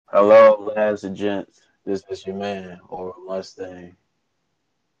Hello, lads and gents. This is your man, Oro Mustang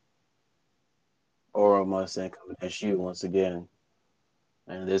coming at you once again.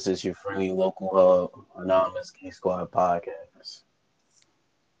 And this is your friendly local anonymous Geek Squad podcast.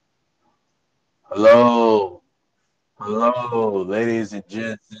 Hello, hello, ladies and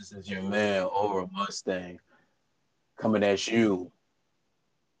gents. This is your man, Oro Mustang, coming at you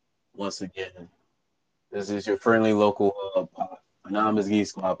once again. This is your friendly local anonymous Geek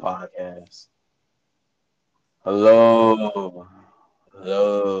Squad podcast. Hello,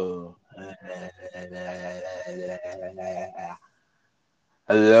 hello.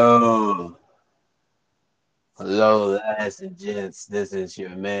 Hello, hello, lads and gents. This is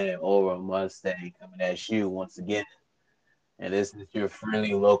your man, Aura Mustang, coming at you once again. And this is your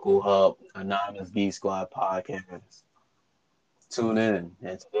friendly local hub, Anonymous Geek Squad podcast. Tune in.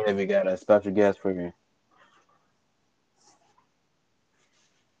 And today we got a special guest for you.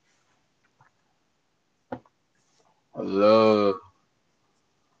 Hello,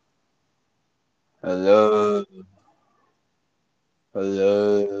 hello,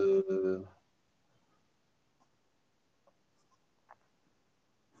 hello,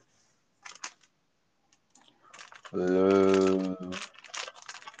 hello.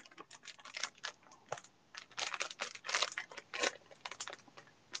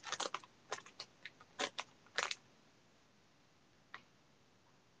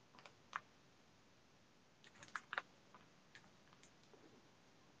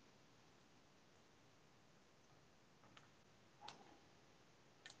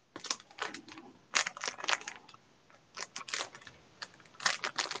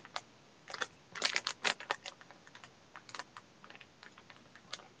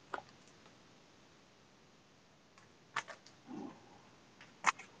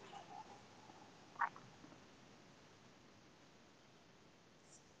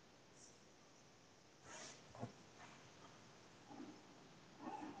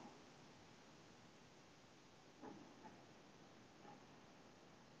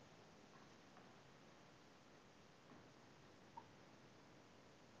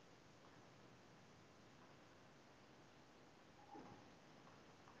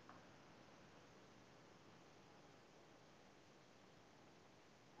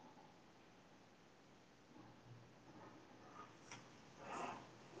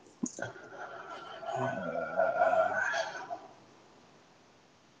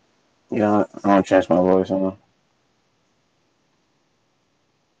 I don't change my voice, huh?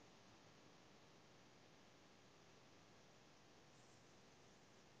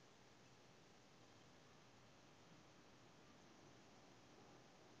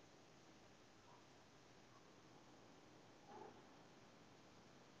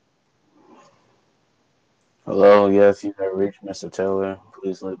 Hello, yes, you have reached Mr. Taylor.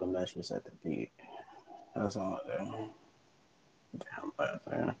 Please leave a message at the beat. That's all there. Damn, bad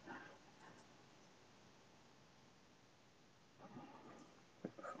there.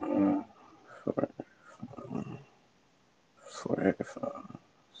 485,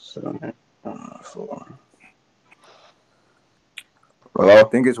 7, 4. I Hello?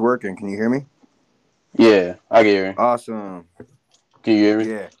 think it's working. Can you hear me? Yeah, I can hear you. Awesome. Can you hear me?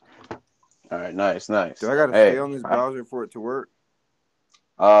 Yeah. All right, nice, Do nice. I gotta stay Hey, on this browser for it to work?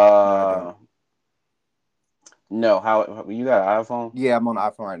 No, I don't. uh, no, how you got an iPhone? Yeah, I'm on the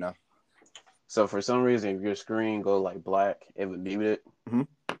iPhone right now. So for some reason, if your screen go like black, it would mute it. hmm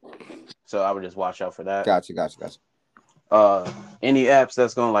So I would just watch out for that. Gotcha. Any apps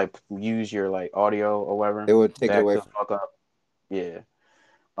that's gonna like use your like audio or It whatever, would take it back away to the from. fuck up. Yeah.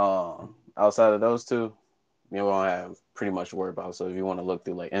 Outside of those two, you won't have pretty much to worry about. So if you want to look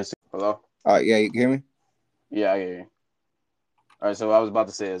through like Instagram, hello. All right, yeah, you can hear me? Yeah, I hear you. All right, so I was about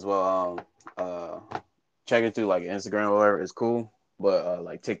to say as well, checking through like Instagram or whatever is cool, but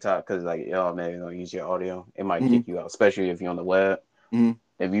like TikTok, because like y'all maybe gonna use your audio, it might hmm kick you out, especially if you're on the web. hmm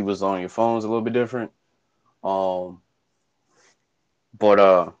If you was on your phones, a little bit different. Um,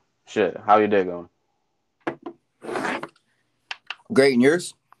 but shit, how your day going? Great, and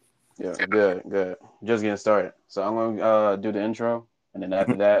yours? Yeah, good, good. Just getting started. So I'm gonna do the intro, and then Mhm.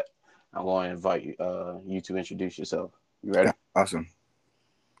 after that, I'm going to invite you to introduce yourself. You ready? Awesome.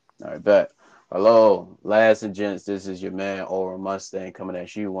 All right, bet. Hello, lads and gents. This is your man, Aura Mustang, coming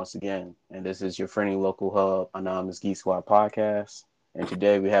at you once again. And this is your friendly local hub, Anonymous Geek Squad podcast. And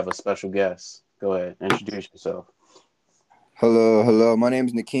today we have a special guest. Go ahead, introduce yourself. Hello. My name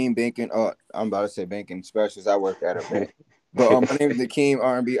is Nakeem Banking. Oh, I'm about to say banking specialist. I work at a bank. But my name is Nakeem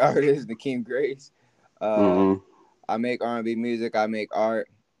R&B artist, Nakeem Grace. Uh, mm-hmm. I make R&B music. I make art.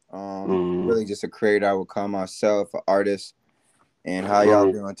 Mm-hmm. Really just a creator. I would call myself an artist. And how y'all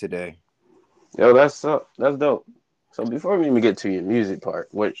Mm. doing today? Yo, that's dope. So before we even get to your music part,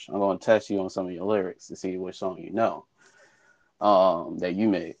 which I'm gonna test you on some of your lyrics to see which song you know, that you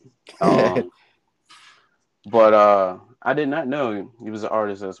made. Um, but I did not know you was an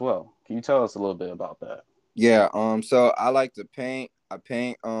artist as well. Can you tell us a little bit about that? Yeah, so I like to paint. I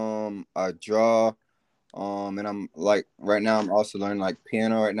paint, I draw, and I'm like right now I'm also learning like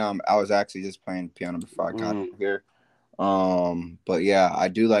piano right now. I was actually just playing piano before I got Mm. here. But yeah, I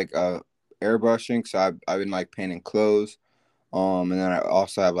do like airbrushing, so I've been like painting clothes. And then I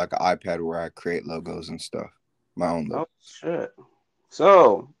also have like an iPad where I create logos and stuff. My own logo. Oh shit.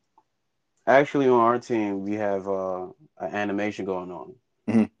 So actually, on our team, we have an animation going on.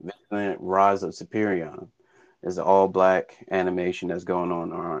 Hmm. Vigilant Rise of Superior is an all black animation that's going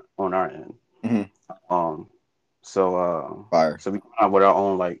on our end. Hmm. Um, so Fire. so we come out with our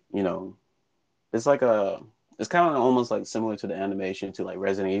own like it's like a it's kind of almost like similar to the animation to like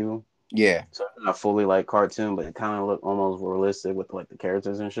Resident Evil. Yeah. So it's not fully like cartoon, but it kind of look almost realistic with like the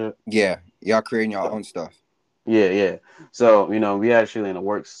characters and shit. Yeah. Y'all creating your So, own stuff. yeah, yeah. So we actually in the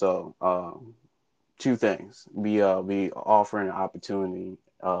works. So two things. We offering an opportunity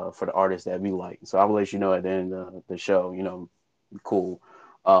for the artists that we like. So I will let you know at the end of the show, cool.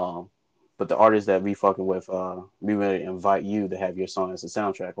 Um but the artists that we fucking with, we will invite you to have your song as a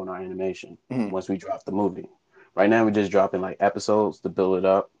soundtrack on our animation Hmm. once we drop the movie. Right now we're just dropping like episodes to build it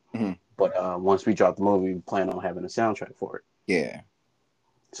up. Hmm. But once we drop the movie, we plan on having a soundtrack for it. Yeah.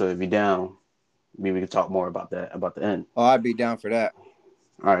 So if you're down, maybe we can talk more about that about the end. Oh, I'd be down for that.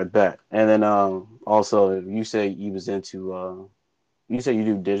 All right, bet. And then also you say you was into you say you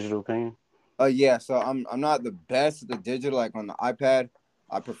do digital painting? Yeah, so I'm not the best at the digital like on the iPad.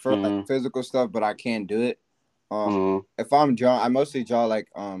 I prefer like Mm-hmm. physical stuff, but I can do it. Um Mm-hmm. if I'm drawing, I mostly draw like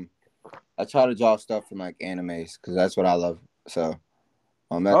I try to draw stuff from like animes because that's what I love. So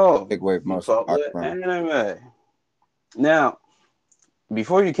that's a Oh, big way you most fuck art with from. anime. Now,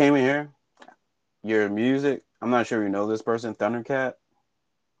 before you came in here, your music, I'm not sure you know this person, Thundercat.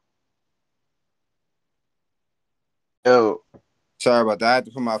 Yo, Sorry about that. I had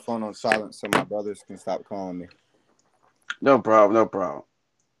to put my phone on silent so my brothers can stop calling me. no problem, no problem.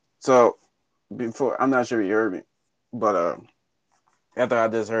 So before, I'm not sure you heard me, but after I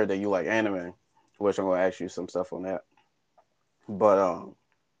just heard that you like anime, which I'm gonna ask you some stuff on that. But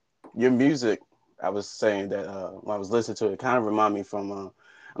your music, I was saying that when I was listening to it, kind of remind me from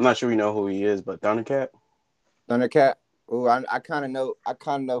I'm not sure you know who he is, but Thundercat. Thundercat. Oh, I kind of know. I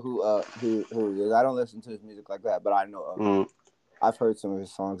kind of know who he is. I don't listen to his music like that, but I know of him. Mm, I've heard some of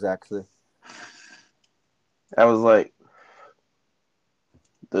his songs actually. that was like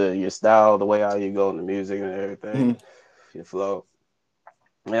the your style, the way how you go in the music and everything, Mhm. your flow.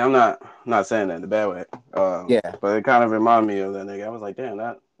 Yeah, I'm not saying that in a bad way. Yeah. But it kind of reminded me of that nigga. I was like, damn,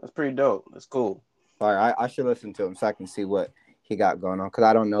 that's pretty dope. That's cool. All right. I should listen to him so I can see what he got going on because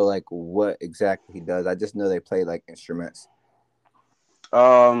I don't know like what exactly he does. I just know they play like instruments.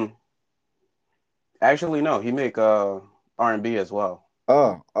 Um, actually, no, he make R&B as well,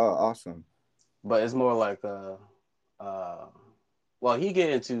 Oh, awesome. but it's more like uh, well, he get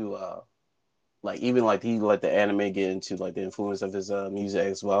into like even like he let the anime get into like the influence of his music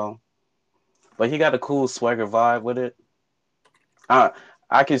as well. But he got a cool swagger vibe with it. I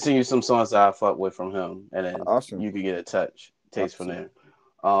I can sing you some songs that I fuck with from him, and then Awesome. you can get a taste from Awesome.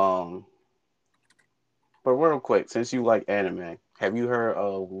 there. Um, but real quick, since you like anime, have you heard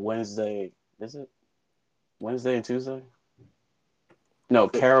of Wednesday? Is it Wednesday and Tuesday? No,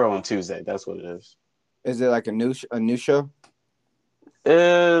 Carol and Tuesday. That's what it is. Is it like a new show?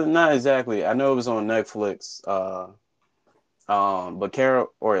 Not exactly. I know it was on Netflix. But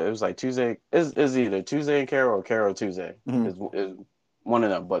Carol, or it was like Tuesday. Is either Tuesday and Carol or Carol Tuesday. Hmm. Is one of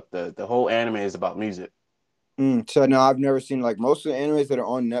them. But the whole anime is about music. So no, I've never seen like most of the animes that are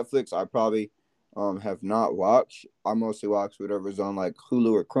on Netflix. I probably have not watched. I mostly watch whatever's on like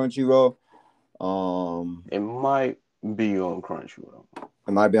Hulu or Crunchyroll. Um, It might be on Crunchyroll.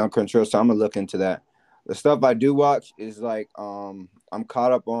 it might be on Crunchyroll, so I'm gonna look into that. The stuff I do watch is like I'm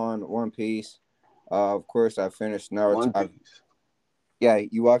caught up on One Piece. Of course, I finished Naruto. One Piece. Yeah,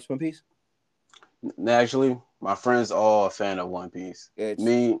 you watch One Piece? Actually, my friends all a fan of One Piece. It's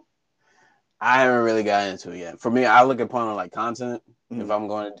Me, I haven't really got into it yet. For me, I look upon it like content if mhm. I'm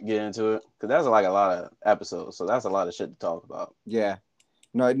going to get into it because that's like a lot of episodes, so that's a lot of shit to talk about. Yeah.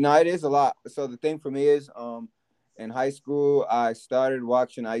 No, it is a lot. So the thing for me is, in high school, I started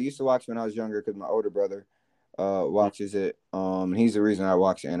watching. I used to watch when I was younger because my older brother, Mm. watches it. He's the reason I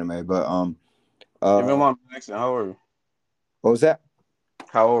watch anime. But If you uh, want to how old are you? what was that?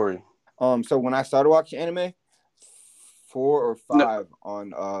 How old are you? So when I started watching anime, four or No, five on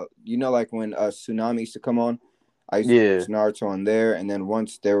like when Tsunami used to come on. I used to yeah. watch Naruto on there, and then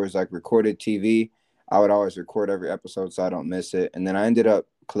once there was like recorded TV, I would always record every episode so I don't miss it. And then I ended up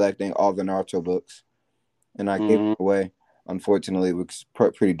collecting all the Naruto books, and I gave them Hmm. away. Unfortunately, which is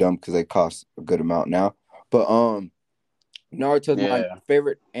pretty dumb because they cost a good amount now. But Naruto's my Yeah.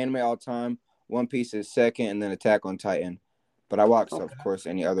 favorite anime all time. One Piece is second, and then Attack on Titan. But I watch, of Okay. course,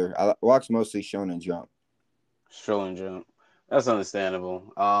 any other. I watch mostly Shonen Jump. Strolling jump. That's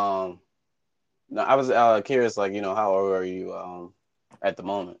understandable. No, I was curious, like, how old are you at the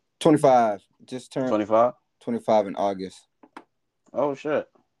moment? 25. Just turned 25? 25 in August. Oh shit.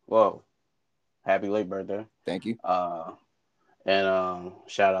 Whoa. Happy late birthday. Thank you. Uh and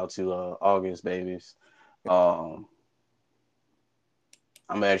shout out to August babies. Um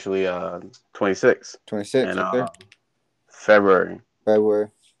I'm actually 26 26, in yes, sir. February.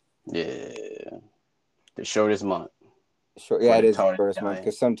 February. Yeah. The shortest month Short. for Yeah, it the is the tallest shortest month giant.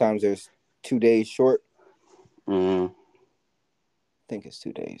 because sometimes there's 2 days short. Hmm. I think it's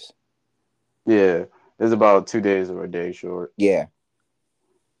 2 days. Yeah. It's about 2 days or a day short. Yeah.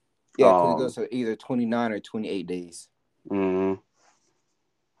 Yeah, because it goes Um to either 29 or 28 days. mhm.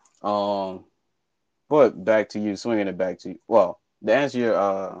 um But back to you, swinging it back to you. Well, to answer your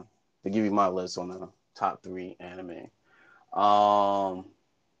to give you my list on the top three anime. Um,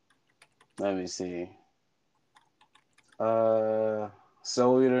 Let me see. Uh,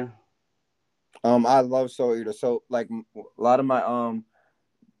 Soul Eater. I love Soul Eater. So like a lot of my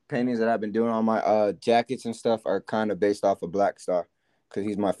paintings that I've been doing on my jackets and stuff are kind of based off of Black Star because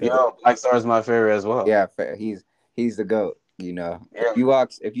he's my favorite. Yo, Black Star is my favorite as well. Yeah, he's the goat. If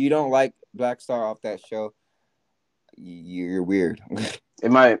Yeah, you don't like Black Star off that show, you're weird.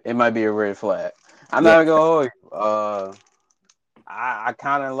 it might be a red flag. I'm Yeah, not gonna hold you. I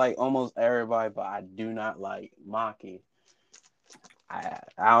kind of like almost everybody, but I do not like Maki. I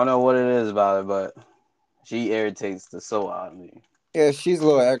don't know what it is about it, but she irritates the soul out of me. yeah, she's a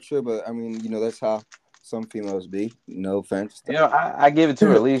little extra, but I mean, that's how some females be. No offense. I give it to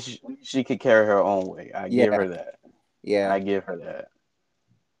her. At least she could carry her own weight. I give Yeah, her that. yeah. I give her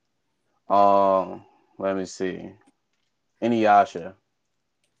that. Um, Let me see. Inuyasha.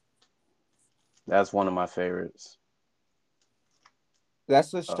 That's one of my favorites.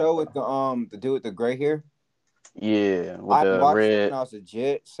 That's the show Uh, with the dude with the gray hair. yeah, with I the watched it when red. I was a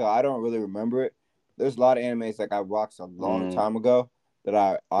jit, so I don't really remember it. There's a lot of animes like I watched a long Mm, time ago that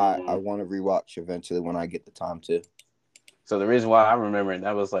I mm. want to rewatch eventually when I get the time to. So the reason why I remember it,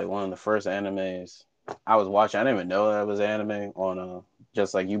 that was like one of the first animes I was watching. I didn't even know that was anime on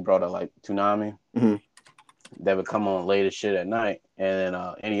just like you brought up like Toonami. Hmm. That would come on late as shit at night. And then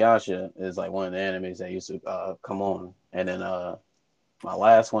Inuyasha is like one of the animes that used to come on. And then my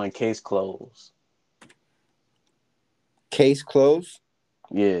last one, Case Closed. Case closed.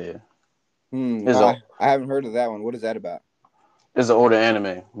 Yeah. Hmm. It's a I haven't heard of that one. What is that about? it's an older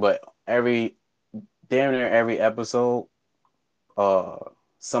anime, but damn near every episode, uh,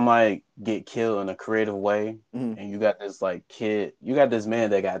 somebody get killed in a creative way, Hmm. and you got this man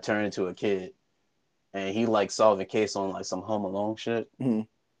that got turned into a kid, and he like solving case on like some Home Alone shit. Hmm.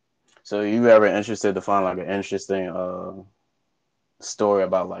 So you ever interested to find like an interesting story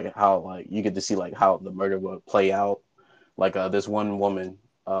about like how like you get to see like how the murder would play out? Like this one woman,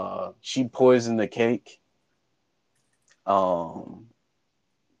 she poisoned the cake. Um,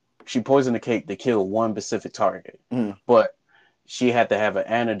 she poisoned the cake to kill one specific target, Hmm. but she had to have an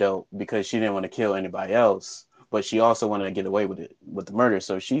antidote because she didn't want to kill anybody else, but she also wanted to get away with it with the murder.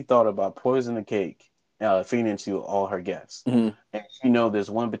 So she thought about poisoning the cake, feeding it to all her guests. Hmm. And she know this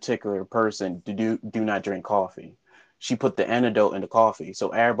one particular person to do not drink coffee. She put the antidote in the coffee, so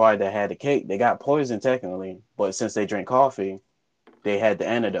everybody that had the cake they got poisoned technically, but since they drink coffee, they had the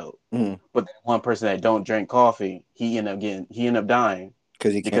antidote. Hmm. But the one person that don't drink coffee, he ended up dying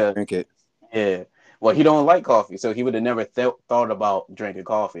Because he can't because drink it. yeah. Well, he don't like coffee, so he would have never thought about drinking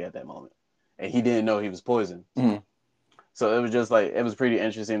coffee at that moment, and he didn't know he was poisoned. Hmm. So it was just like it was pretty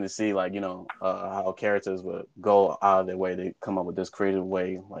interesting to see, like how characters would go out of their way to come up with this creative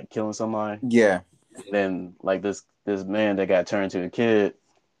way, like killing somebody. Yeah. And then like this man that got turned to a kid,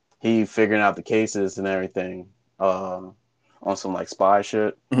 he figuring out the cases and everything, on some like spy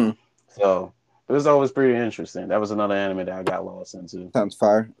shit. Hmm. So it was always pretty interesting. That was another anime that I got lost into. Sounds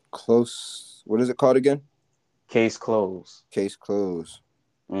fire. Close. What is it called again? Case closed. Case closed.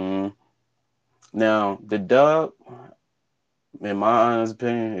 Mm-hmm. Now the dub, in my honest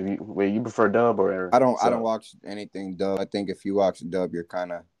opinion, if you where you prefer dub or I don't sub, watch anything dub. I think if you watch dub, you're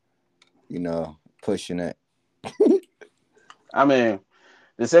kind of pushing it. I mean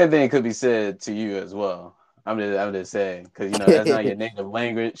the same thing could be said to you as well. I'm just saying, because that's not your native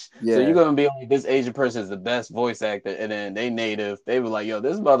language. So you're Yeah. gonna be like, this Asian person is the best voice actor, and then they native, they were like, yo,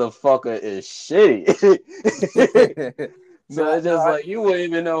 this motherfucker is shitty. So No, it's no, just like you wouldn't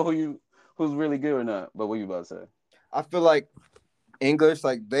even know who's really good or not. But what you about to say? I feel like English,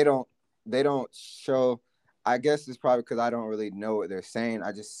 like they don't show. I guess it's probably because I don't really know what they're saying.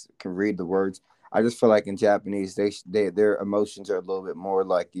 I just can read the words. I just feel like in Japanese, their emotions are a little bit more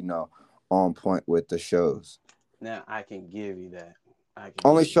like on point with the shows. Now I can give you that. I can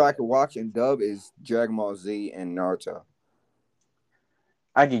Only give you show I that. could watch in dub is Dragon Ball Z and Naruto.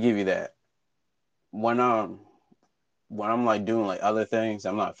 I can give you that. When I'm like doing like other things,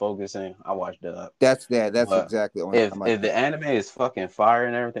 I'm not focusing. I watch dub. That's But exactly the only if time I if do. the anime is fucking fire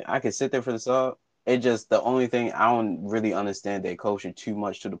and everything, I can sit there for the sub. It just the only thing I don't really understand their culture too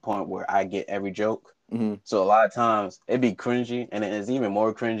much to the point where I get every joke. Hmm. So a lot of times it'd be cringy, and then it's even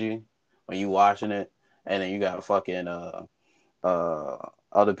more cringy when you watching it, and then you got fucking uh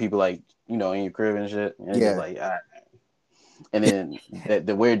other people like in your crib and shit, and it's just Yeah. like and then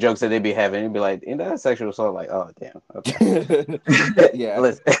the weird jokes that they be having, it'd be like, ain't that sexual assault? Like, oh damn, okay. Yeah.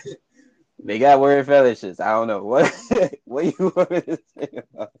 Listen, they got weird fetishes. I don't know what what you want me to say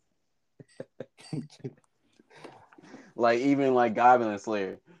about like even like Goblin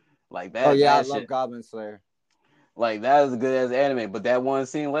Slayer, like Oh yeah, I that love shit, Goblin Slayer. like that is good as anime. But that one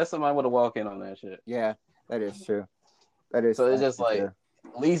scene, let somebody would have walked in on that shit. Yeah, that is true. That is So it's just factually like true.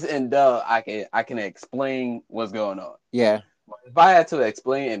 at least in dub, I can explain what's going on. Yeah. If I had to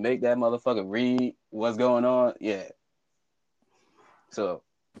explain and make that motherfucker read what's going on, yeah. So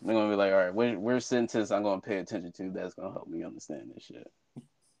they're gonna be like, all right, where's sentence I'm gonna pay attention to that's gonna help me understand this shit.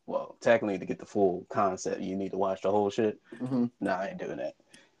 Well, technically, to get the full concept, you need to watch the whole shit. Hmm. Nah, I ain't doing that.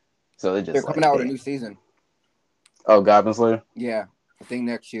 So it's They're just coming like, out with a damn. new season. Oh, Goblin Slayer. Yeah, I think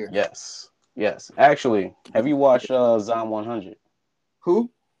next year. Yes, yes. Actually, have you watched Zom 100?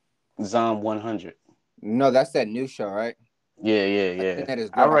 Who? Zom 100. No, that's that new show, right? Yeah, yeah, I yeah. think that is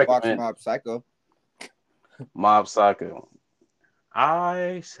I good. I watched recommend Mob Psycho. Mob Psycho.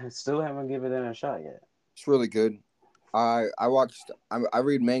 Still haven't given it a shot yet. It's really good. I watched. I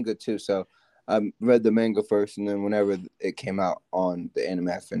read manga too, so I read the manga first, and then whenever it came out on the anime,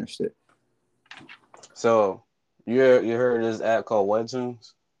 I finished it. So you heard of this app called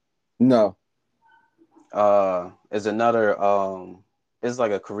Webtoons? No. It's another it's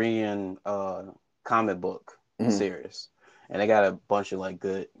like a Korean comic book Hmm. series. And they got a bunch of like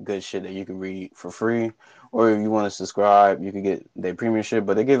good shit that you can read for free. Or if you want to subscribe, you can get their premiumship,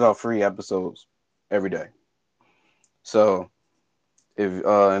 but they give out free episodes every day. So if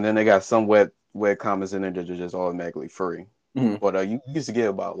and then they got some web comics in there that are just automatically free. Hmm. But you used to get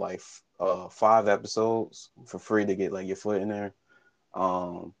about like 5 episodes for free to get like your foot in there.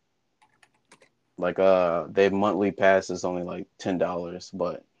 Um Like their monthly pass is only like $10,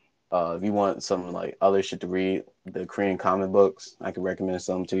 but if you want some like other shit to read, the Korean comic books, I can recommend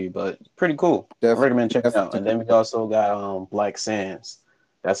some to you. But it's pretty cool. I Definitely, recommend checking it out. And definitely. then we also got Black Sands.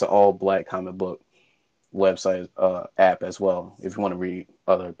 That's an all black comic book website app as well. If you want to read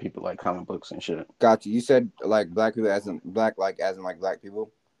other people like comic books and shit. Got you. You said like black people as in black, like as in like black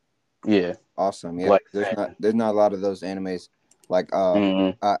people. Yeah, Awesome. Yeah. Black There's not Sands. there's not a lot of those animes like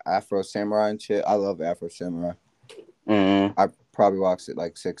Mm-hmm. Afro Samurai and shit. I love Afro Samurai. Mm-hmm. I probably watched it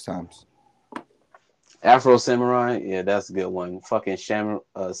like 6 times. Afro Samurai. Yeah, that's a good one. Fucking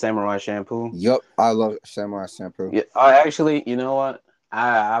Samurai Shampoo. Yup, I love Samurai Champloo. Yeah, I actually, you know what?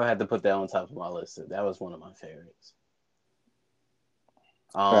 I had to put that on top of my list. That was one of my favorites.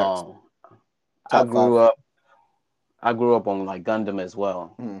 Facts. Um, I Top grew five. up. I grew up on like Gundam as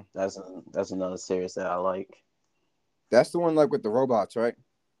well. Mhm. That's another series that I like. That's the one like with the robots, right?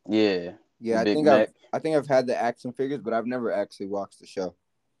 Yeah, the Yeah, I big think I've mech. I think I've had the action figures, but I've never actually watched the show.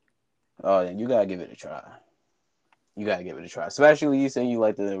 Oh, yeah, you gotta give it a try. You gotta give it a try. Especially you say you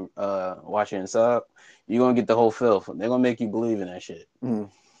like to watch it in sub. You're gonna get the whole feel. They're gonna make you believe in that shit. Mhm.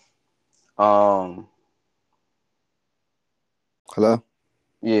 Um, Hello.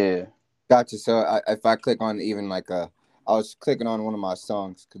 yeah. Gotcha. So if I click on even like I was clicking on one of my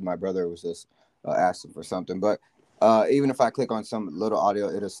songs because my brother was just asking for something, but even if I click on some little audio,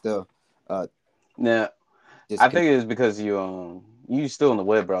 it'll still uh Now, I disconnect. think it's because you still in the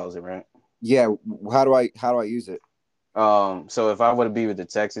web browser, right? Yeah. How do I use it? So if I were to be with the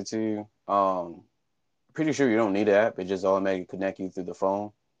text it to you, pretty sure you don't need an app. It just automatically connect you through the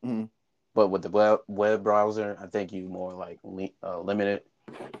phone. Mhm. But with the web browser, I think you more like limited.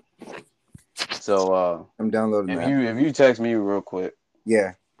 So I'm downloading if that. you text me real quick,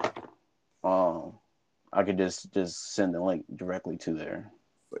 Yeah. um, I could just send the link directly to there.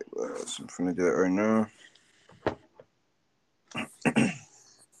 Wait, what else? I'm gonna do it right now.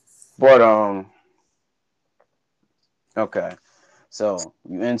 But okay. So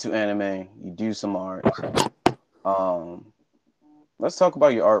you into anime, you do some art. Um, let's talk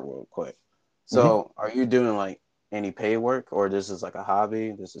about your art real quick. Hmm. So are you doing like any paid work, or this is like a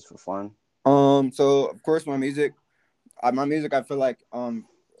hobby? This is for fun? So of course my music, I feel like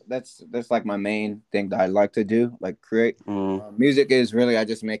that's like my main thing that I like to do, like create. Mm, Music is really, I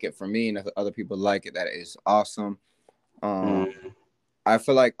just make it for me, and if other people like it, that is awesome. Um, mm. I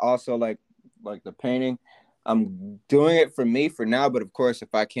feel like also like the painting, I'm doing it for me for now, but of course,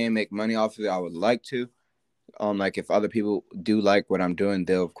 if I can make money off of it, I would like to. Like if other people do like what I'm doing,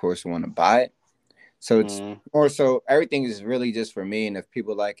 they'll of course want to buy it. So it's Mm. more so everything is really just for me, and if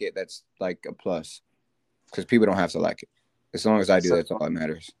people like it, that's like a plus because people don't have to like it. As long as I do, So, that's all that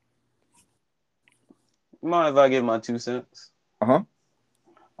matters. mind if I give my 2 cents? Uh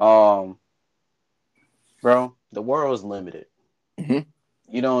huh. Um, bro, the world is limited. Hmm.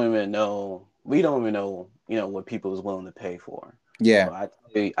 You don't even know. We don't even know. What people is willing to pay for. Yeah, But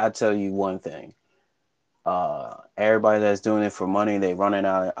I tell you one thing. Everybody that's doing it for money, they running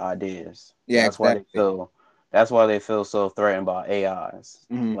out of ideas. yeah, That's why they exactly. feel. That's why they feel so threatened by AIs.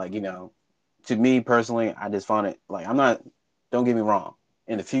 Hmm. Like to me personally, I just find it like I'm not. Don't get me wrong.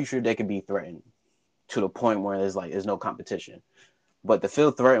 In the future, they could be threatened to the point where there's no competition. But to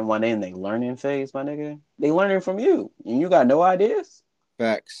feel threatened when they in they learning phase, my nigga, they learning from you, and you got no ideas.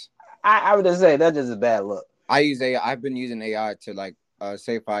 Facts. I would just say that's just a bad look. I use AI. I've been using AI to like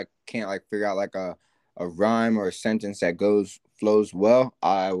say if I can't like figure out like a rhyme or a sentence that goes flows well,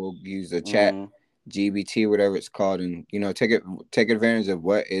 I will use the chat Mm. GBT, whatever it's called, and take advantage of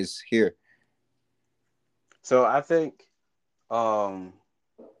what is here. So I think um,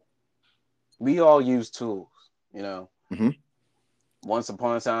 we all use tools. You know, Hmm. once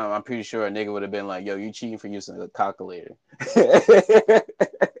upon a time, I'm pretty sure a nigga would have been like, "Yo, you cheating for using a calculator."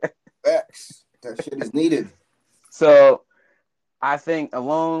 Facts. That shit is needed. So I think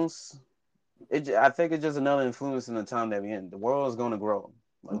alones, I think it's just another influence in the time that we in. The world is going to grow.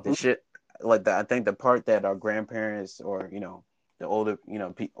 Like the Hmm. shit, like I think the part that our grandparents or the older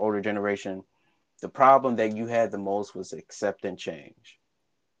older generation, the problem that you had the most was accepting change.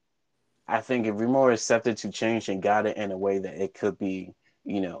 I think if we're more accepted to change and got it in a way that it could be,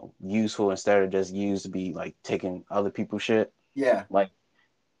 useful instead of just used to be like taking other people's shit. Yeah. Like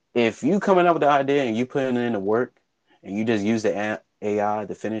if you coming up with the idea and you putting it in the work and you just use the AI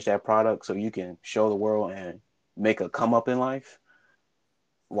to finish that product so you can show the world and make a come up in life,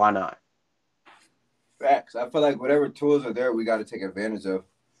 why not? Facts. I feel like whatever tools are there, we got to take advantage of.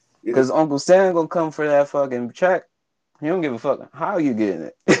 Either Because Uncle Sam gonna come for that fucking check. He don't give a fuck how you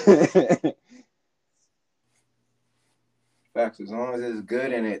getting it. facts, as long as it's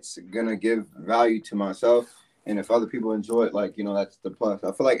good and it's gonna give value to myself, and if other people enjoy it, like that's the plus.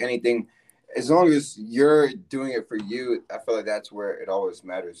 I feel like anything, as long as you're doing it for you, I feel like that's where it always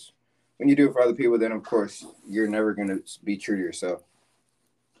matters. When you do it for other people, then of course you're never gonna be true to yourself.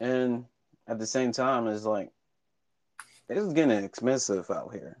 And at the same time, it's like it's getting expensive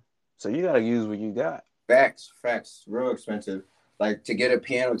out here. So you gotta use what you got. Facts, facts, real expensive. Like to get a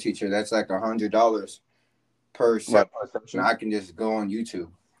piano teacher, that's like $100 per session. Right, And perception. I can just go on YouTube.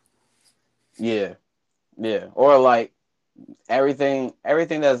 Yeah, yeah. Or like everything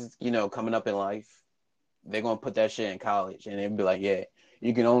that's coming up in life, they're gonna put that shit in college, and they'll be like, yeah,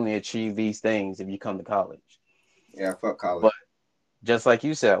 you can only achieve these things if you come to college. Yeah, fuck But college. just like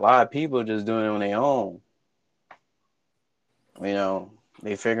you said, a lot of people just doing it on their own. You know,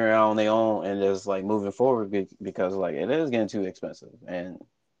 they figure it out on their own and just like moving forward because like it is getting too expensive, and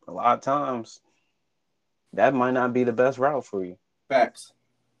a lot of times that might not be the best route for you. Facts.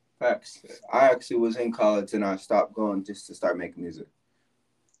 Facts. I actually was in college and I stopped going just to start making music.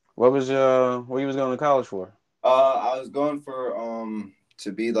 What you was going to college for? I was going for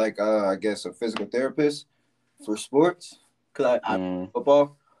to be like I guess a physical therapist for sports because I play Mm,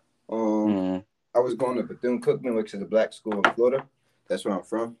 football. Um, mm, I was going to Bethune Cookman, which is a black school in Florida. That's where I'm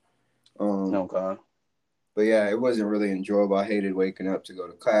from. Um, okay. but yeah, it wasn't really enjoyable. I hated waking up to go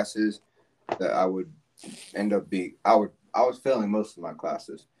to classes. That I would end up being I was failing most of my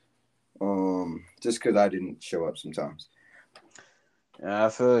classes. Just because I didn't show up sometimes. Yeah, I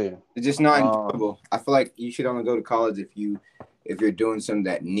feel you. It's just not Um, enjoyable. I feel like you should only go to college if you're doing something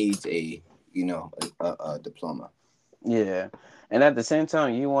that needs a diploma. yeah, and at the same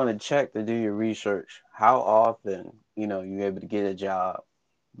time, you want to check to do your research. How often, you able to get a job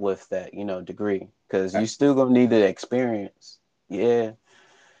with that, degree? Because you still gonna need the experience. Yeah,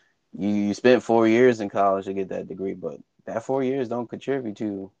 you spent 4 years in college to get that degree, but that 4 years don't contribute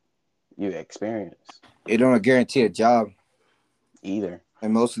to your experience. It don't guarantee a job. either.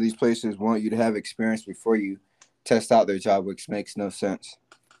 And most of these places want you to have experience before you test out their job, which makes no sense.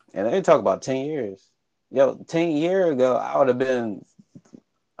 And they talk about 10 years. Yo, 10 years ago, I would have been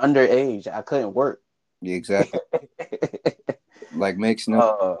underage. I couldn't work. Yeah, exactly. Like makes no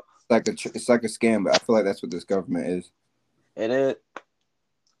uh, it's like a scam, but I feel like that's what this government is. it is.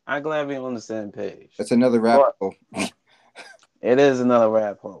 I'm glad we're on the same page. That's another rabbit But hole. it is another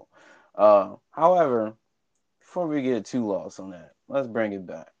rap hole. However, before we get too lost on that, let's bring it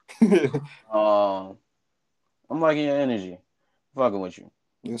back. Um, I'm liking your energy. Fucking with you.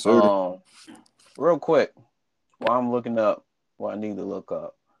 Yes, sir. Um, real quick, while I'm looking up what I need to look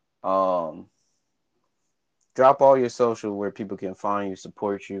up, um, drop all your social where people can find you,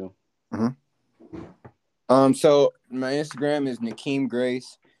 support you. Mhm. So my Instagram is Nakeem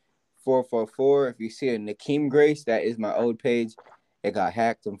Grace 444. If you see a Nakeem Grace, that is my old page. It got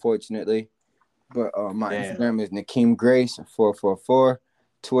hacked, unfortunately. But my Damn. Instagram is Nakeem Grace 444.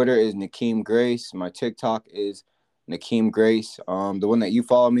 Twitter is Nakeem Grace. My TikTok is Nakeem Grace. The one that you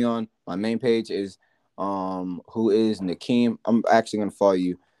follow me on, my main page is who is Nakeem. I'm actually gonna follow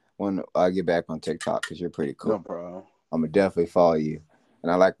you when I get back on TikTok because you're pretty cool. No problem. I'm gonna definitely follow you,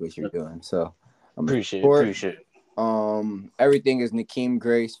 and I like what you're doing. So I'm gonna Appreciate it. support. Appreciate it. Everything is Nakeem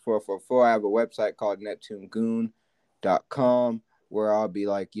Grace 444. I have a website called NeptuneGoon.com where I'll be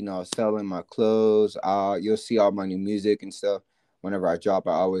like, selling my clothes. You'll see all my new music and stuff. Whenever I drop,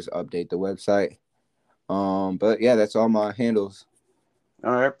 I always update the website. But yeah, that's all my handles.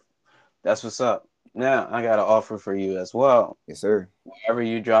 All right. That's what's up. Now, I got an offer for you as well. Yes, sir. Whenever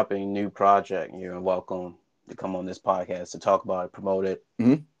you drop a new project, you're welcome to come on this podcast to talk about it, promote it.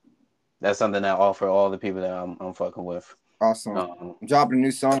 Mm-hmm. That's something I offer all the people that I'm fucking with. Awesome. Um, I'm dropping a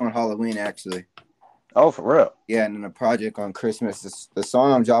new song on Halloween, actually. oh, for real? Yeah, and then a project on Christmas. The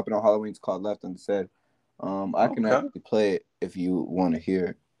song I'm dropping on Halloween is called Left Unsaid. I can Okay. actually play it if you want to hear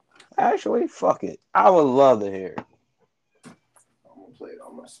it. Actually, fuck it. I would love to hear it. I'm gonna play it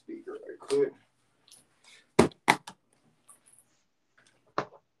on my speaker right quick.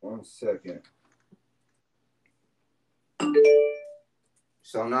 1 second.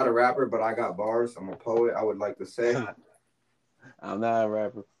 So I'm not a rapper, but I got bars. I'm a poet, I would like to say. I'm not a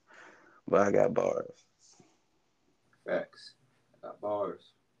rapper, but I got bars. Facts. I got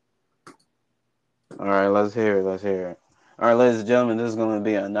bars. All right, let's hear it. Let's hear it. All right, ladies and gentlemen, this is going to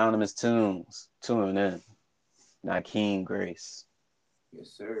be Anonymous Tunes. Tuning in. Nakeem Grace. Yes,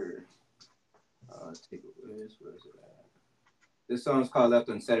 sir. Take it with this. Where is it at? This song's called Left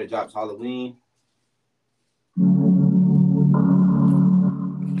Unsaid. It drops Halloween.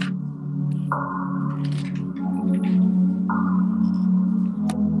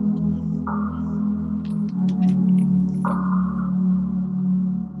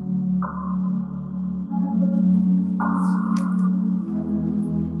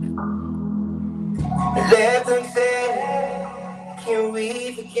 Left unsaid, can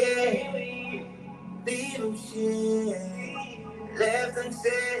we forget? Leave them shit. Left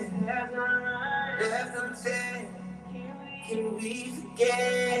unsaid, left unsaid, can we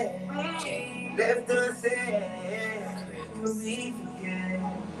forget? Left unsaid, can we forget?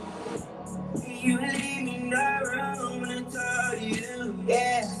 You leave me no room to tell you.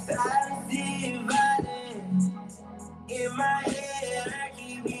 Yes, I see violence in my head. I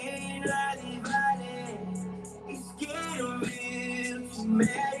keep getting divided. It's getting real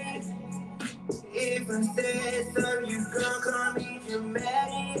traumatic. If I say so, you gon' call me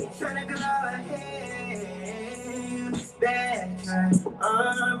dramatic. Tryna go ahead, backtrack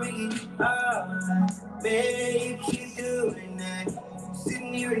on me. Oh, man, you keep doing that.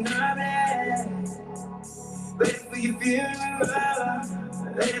 Sitting here in my bed, ready for your funeral,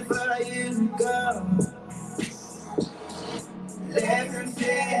 ready for you to go. Left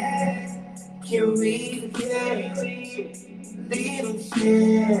unsaid, can we forget? Leave them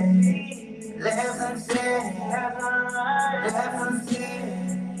shit. Left unsaid, left unsaid,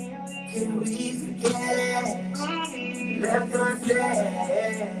 can we forget? Left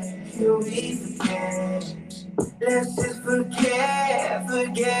unsaid, can we forget? Let's just forget all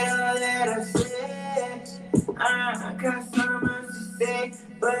that I said. I got so much to say,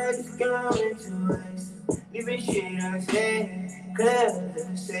 but it's going to waste. Leaving shit unsaid, cause I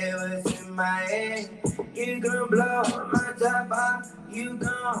say what's in my head. You gon' blow my top off, you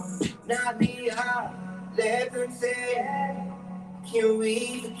gon' knock me off. Left unsaid, can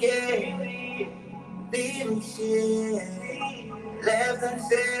we forget? Leaving shit left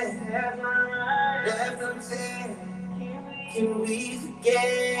unsaid, left unsaid. Can we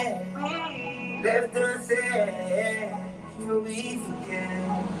forget? Left unsaid, can we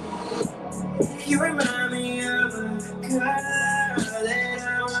forget? You remind me of a girl that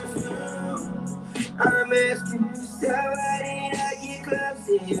I want to. I'm asking somebody to get close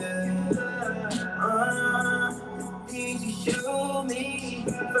to you. Things you show me,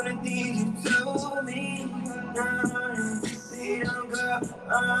 for the things you told me. They don't go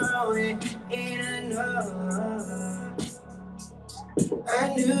away, and I know.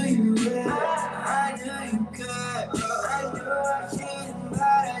 I knew you would, I knew you could. I knew I shouldn't, but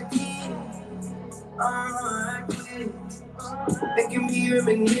I did. I did. Making me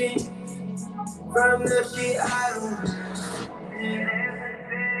reminisce from the shit I don't.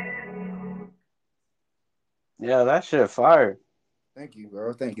 Yeah, that shit fire. Thank you,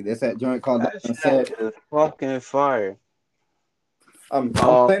 bro. Thank you. That's that joint called That Down shit Said. is fucking fire. I'm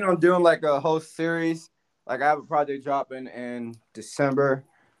Um, planning on doing like a whole series. Like I have a project dropping in December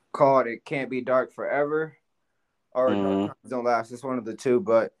called "It Can't Be Dark Forever" or "Dark mm, Times Don't Last." It's one of the two,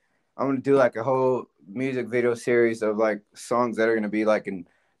 but I'm gonna do like a whole music video series of like songs that are gonna be like in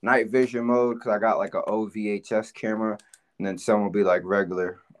night vision mode because I got like a OVHS camera, and then some will be like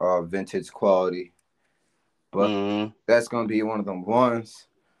regular vintage quality. But mm, that's gonna be one of them ones.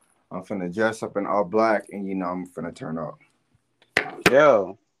 I'm finna dress up in all black, and I'm finna turn up.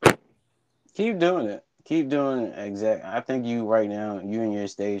 yo, keep doing it. Keep doing it. Exact. I think you right now, you in your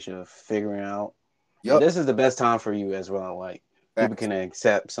stage of figuring out, and Yup, this is the best time for you as well. Like people facts. can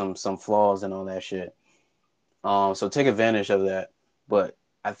accept some flaws and all that shit. So take advantage of that. But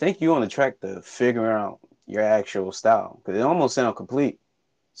I think you're on the track to figuring out your actual style because it almost sounds complete.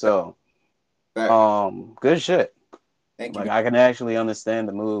 So, Facts. good shit. Thank you. Like I can actually understand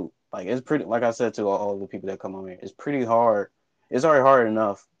the mood. Like it's pretty. Like I said to all the people that come on here, it's pretty hard. It's already hard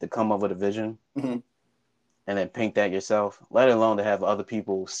enough to come up with a vision Mm-hmm. and then paint that yourself, let alone to have other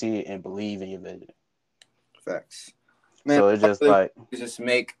people see it and believe in your vision. Facts. Man, So it's I just really like, just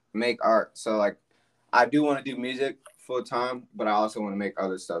make art. So like I do want to do music full time, but I also want to make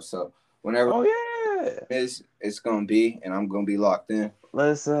other stuff. So whenever oh yeah, it is, it's gonna be, and I'm gonna be locked in.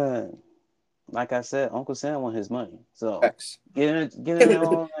 listen. Like I said, Uncle Sam want his money. So Facts. get in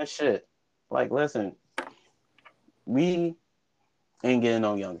all that shit. Like, listen, we ain't getting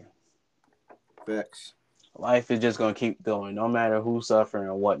no younger. Facts. Life is just gonna keep going, no matter who's suffering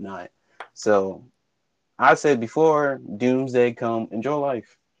or whatnot. So I said before doomsday come, enjoy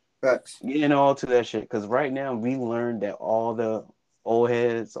life. Facts. Getting all to that shit. Cause right now we learned that all the old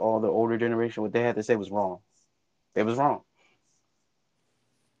heads, all the older generation, what they had to say was wrong. It was wrong.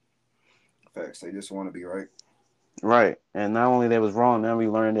 Facts. They just want to be right. Right. And not only that was wrong, now we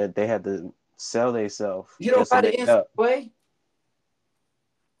learned that they had to sell themselves You don't just to got to make answer up. way.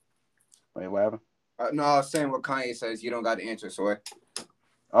 Wait, what happened? No, I was saying what Kanye says. You don't got to answer, so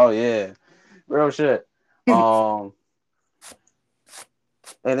Oh yeah. Real shit. Um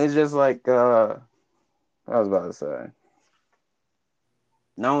and it's just like I was about to say.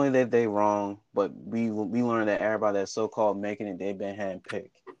 Not only that they wrong, but we learned that everybody that's so called making it, they've been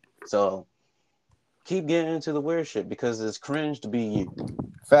handpicked. So keep getting into the weird shit because it's cringe to be you.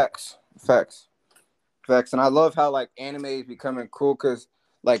 facts. Facts. Facts. And I love how like anime is becoming cool because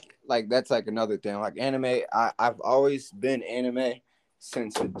like that's like another thing. Like anime, I've always been anime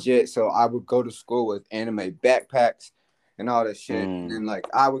since legit. So I would go to school with anime backpacks and all that shit. And Mm. then like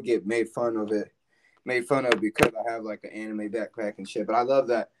I would get made fun of because I have like an anime backpack and shit. But I love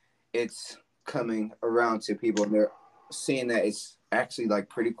that it's coming around to people and they're seeing that it's actually like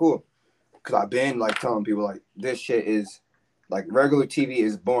pretty cool. Cause I've been like telling people like this shit is like regular TV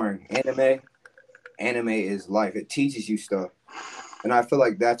is boring. Anime is life. It teaches you stuff, and I feel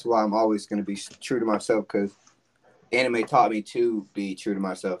like that's why I'm always going to be true to myself because anime taught me to be true to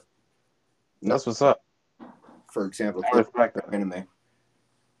myself. Not, That's what's up. for example, I respect that. anime.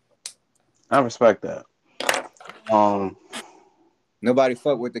 I respect that. Um, Nobody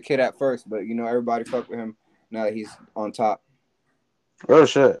fucked with the kid at first, but everybody fucked with him now that he's on top. real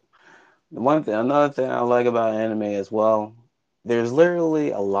shit. Another thing I like about anime as well, there's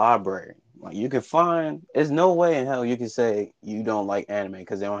literally a library. Like you can find, there's no way in hell you can say you don't like anime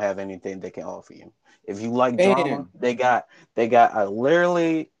because they don't have anything they can offer you. If you like drama, Man, they got a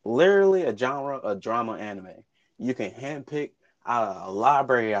literally a genre of drama anime. You can handpick out a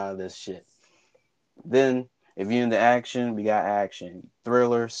library out of this shit. Then if you're into action, we got action,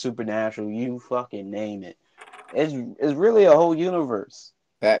 thriller, supernatural, you fucking name it. It's really a whole universe.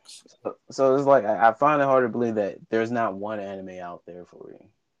 facts, So it's like I find it hard to believe that there's not one anime out there for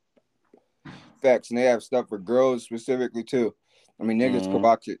you. facts, and they have stuff for girls specifically too. I mean, niggas could Mm,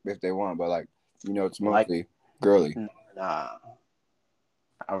 watch it if they want, but like, it's like mostly girly. nah,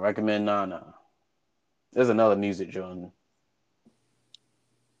 I recommend Nana. There's another music genre.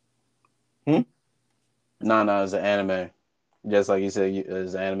 Hmm? Nana is an anime. Just like you said,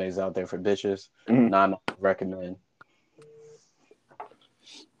 there's animes out there for bitches. Mhm. Not recommend.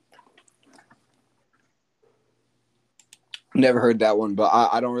 Never heard that one, but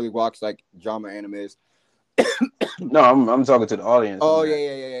I don't really watch like drama animes. No, I'm talking to the audience on Oh yeah, that.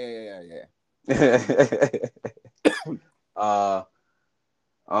 yeah, yeah, yeah, yeah, yeah, uh,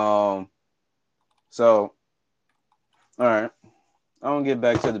 um. So, all right. I'm gonna get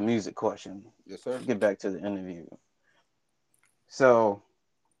back to the music question. yes, sir. Get back to the interview. So,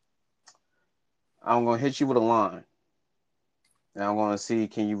 I'm gonna hit you with a line, and I'm gonna see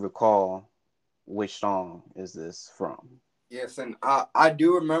can you recall which song is this from? Yes, and I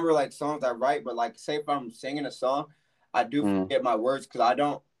do remember like songs I write, but like say if I'm singing a song, I do Mm, forget my words because I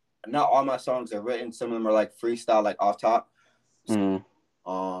don't. Not all my songs are written. Some of them are like freestyle, like off top. mm,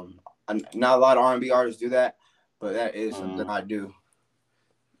 Not a lot of R&B artists do that, but that is something mm. I do.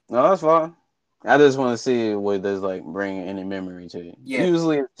 No, that's fine. I just want to see what does like bring any memory to you. Yeah,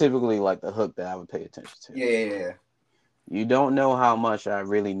 Usually, typically like the hook that I would pay attention to. yeah, yeah, yeah. You don't know how much I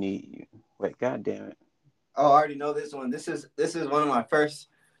really need you. Wait, god damn it. Oh, I already know this one. This is one of my first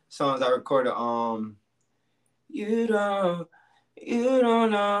songs I recorded. You don't, you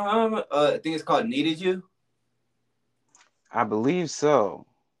don't know. I think it's called "Needed You." I believe so.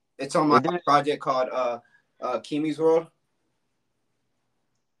 It's on my It did. project called Kimi's World.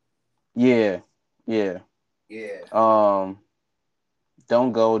 Yeah, yeah. Yeah. Um,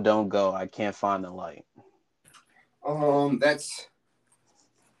 don't go, don't go. I can't find the light. That's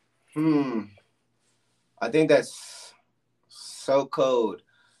hmm. I think that's so cold.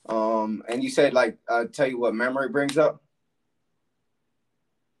 And you said like tell you what memory brings up,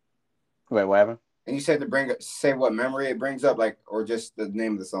 Wait, what happened? and you said to bring say what memory it brings up, like or just the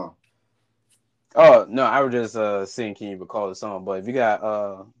name of the song. Oh no, I was just seeing can you recall the song. But if you got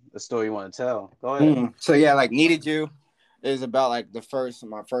a story you want to tell, go ahead. So yeah, like "Needed You" is about like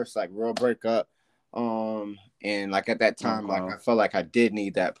my first like real breakup. And like at that time, like Okay. I felt like I did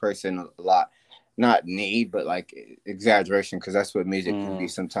need that person a lot. Not need, but like exaggeration, because that's what music can be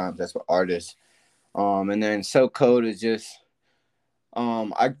Mm, sometimes. That's what artists. And then "So Cold" is just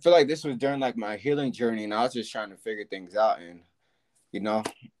I feel like this was during like my healing journey, and I was just trying to figure things out, and you know,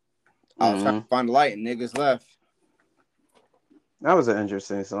 I was trying to mm. find the light, and niggas left. That was an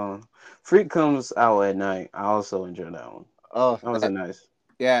interesting song. Freak comes out at night. I also enjoyed that one. Oh, That was a nice.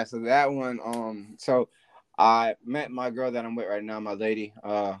 yeah, so that one, so I met my girl that I'm with right now, my lady.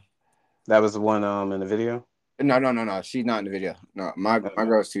 That was the one in the video. No, no, no, no, she's not in the video. No, my Okay.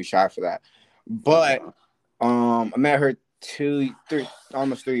 girl's too shy for that. But Okay. I met her 3,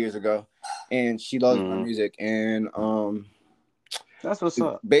 almost 3 years ago, and she loves my Mm. music, and That's what's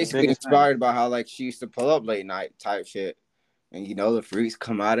up. basically Biggest fan. inspired by how like she used to pull up late night type shit, and the freaks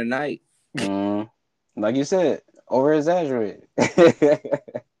come out at night. Mm. Like you said, over exaggerated.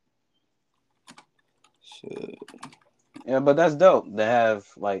 Shit. Yeah, but that's dope to have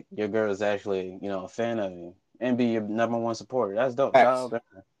like your girl is actually a fan of you and be your number one supporter. That's dope. Facts, Shout out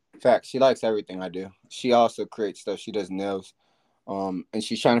there. facts. She likes everything I do. She also creates stuff. She does nails. And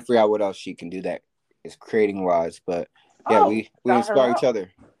she's trying to figure out what else she can do that is creating wise. But yeah, Oh, we shout her inspire each out.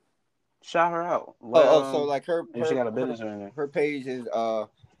 other. Shout her out. What So like her if she her got a her business or anything? her page is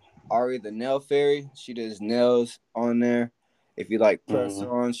Ari the Nail Fairy. She does nails on there. If you like press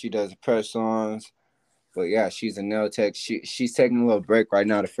Mm-hmm. ons, she does press ons. But yeah, she's a nail tech. She's taking a little break right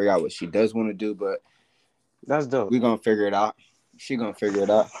now to figure out what she does want to do, but That's dope. we're gonna figure it out. She gonna figure it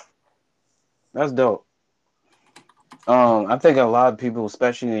out. That's dope. I think a lot of people,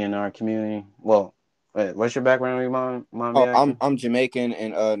 especially in our community. Well, wait, what's your background? You mind me Oh, I'm asking? I'm Jamaican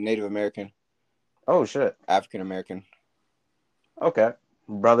and Native American, Oh shit. African American. Okay.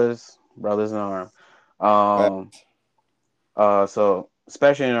 Brothers in arm. Um. So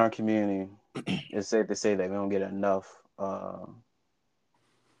especially in our community, it's safe to say that we don't get enough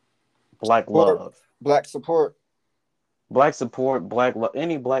black Support, love, black support. black support, black love,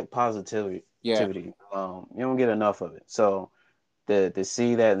 any black positivity. Yeah, You don't get enough of it. So to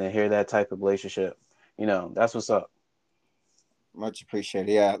see that and to hear that type of relationship, that's what's up. much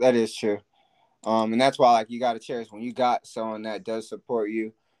appreciated. Yeah, that is true. And that's why like you got to cherish when you got someone that does support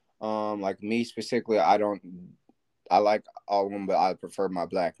you. Like me specifically, I don't. I like all women, but I prefer my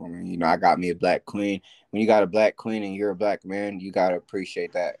black woman. I got me a black queen. When you got a black queen and you're a black man, you gotta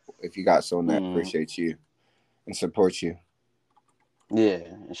appreciate that. If you got someone that Mm, appreciates you and supports you, yeah,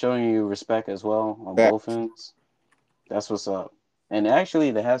 and showing you respect as well on that both ends. That's what's up. And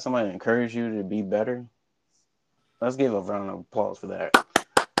actually, to have somebody encourage you to be better, let's give a round of applause for that.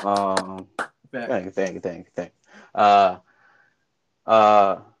 Um, that thank you. Uh,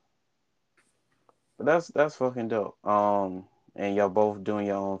 uh, but that's fucking dope. and y'all both doing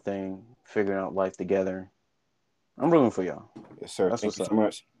your own thing, figuring out life together. I'm rooting for y'all. Yes, sir. That's Thank what's you so up.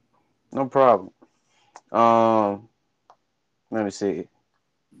 much. No problem. Um, Let me see.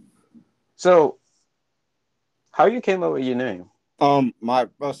 So, how you came up with your name? So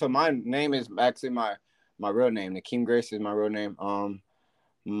my name is actually my real name. Nakeem Grace is my real name.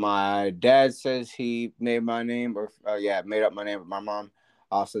 My dad says he made my name, or yeah, made up my name. But my mom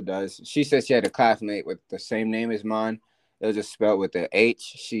also does. She says she had a classmate with the same name as mine. It was just spelled with the H.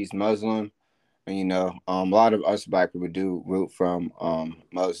 She's Muslim, and a lot of us black people do root from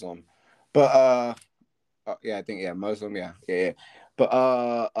Muslim, but yeah, I think yeah, Muslim, yeah.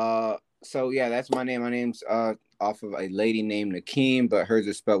 But so yeah, that's my name. My name's off of a lady named Nakeem, but hers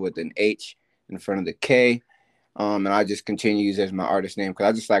is spelled with an H in front of the K. And I just continue to use it as my artist name because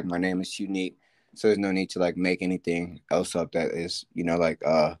I just like my name. It's unique, so there's no need to like make anything else up that is like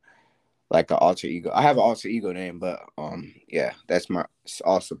an alter ego. I have an alter ego name, but yeah, that's my it's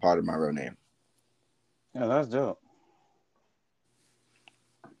also part of my real name. Yeah, that's dope.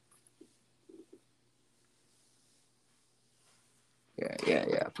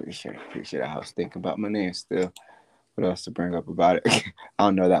 Yeah. Appreciate it. I was thinking about my name still. What else to bring up about it? I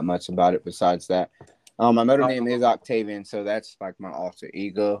don't know that much about it besides that. My middle name is Um, Octavian, so that's like my alter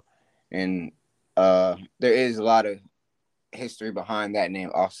ego, and there is a lot of history behind that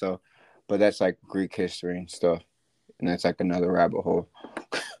name also, but that's like Greek history and stuff, and that's like another rabbit hole.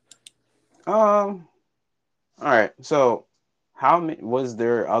 all right. So, how many was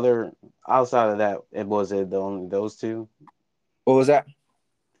there other outside of that? It was it the only those two? What was that?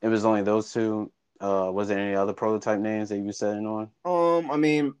 It was only those two. Was there any other prototype names that you were setting on? I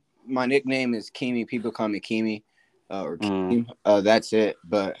mean, my nickname is Kimi. People call me Kimi, or Mm. Keem. That's it.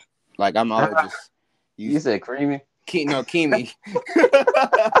 But like, I'm always just You used said creamy. No, Kimi.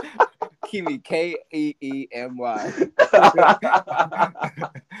 Kimi, Keemy.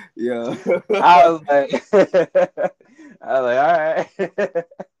 Yeah. I was like, I was like, all right.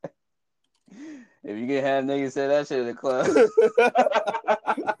 If you can have niggas say that shit in the club,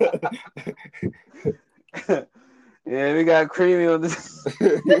 yeah, we got creamy on this.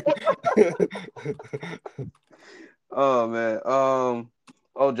 Oh man.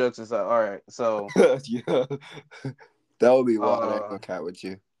 All jokes aside, all right. So, Yeah. That would be wild. I ain't uh, gonna cat with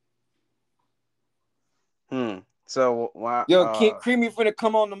you. hmm. So why? Yo, Creamy finna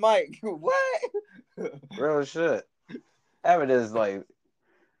come on the mic. What? Real shit. Have it is like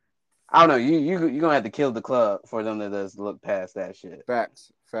I don't know. You gonna have to kill the club for them to just look past that shit.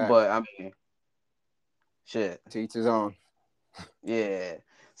 Facts. But I mean, shit. Teach his own. Yeah.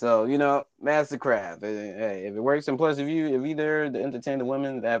 So master craft. Hey, if it works, and plus if you there to entertain the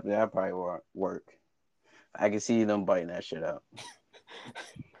women, that probably work. I can see them biting that shit up.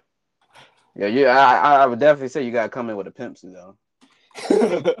 Yeah, yeah. I would definitely say you gotta come in with a pimp suit though.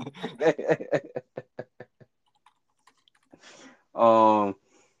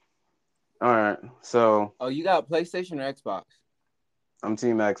 All right. So Oh, you got PlayStation or Xbox? I'm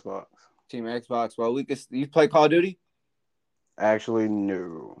Team Xbox. Team Xbox. Well, we could. You play Call of Duty? Actually,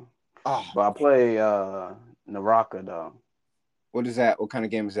 no. Oh, But I play Naraka though. what is that? What kind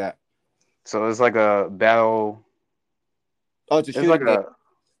of game is that? So it's like a battle. Oh, it's a It's like shooting game. a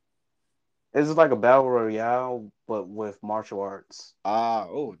it's like a battle royale, but with martial arts.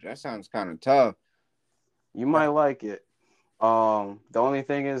 Oh, that sounds kind of tough. You might like it. The only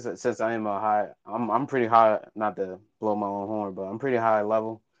thing is that since I am I'm pretty high. Not to blow my own horn, but I'm pretty high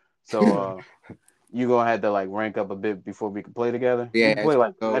level. So you gonna have to like rank up a bit before we can play together. We Yeah, can as play it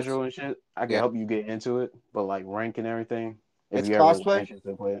like goes. casual and shit. I can Yeah, help you get into it, but like rank and everything. If it's you ever crossplay. interested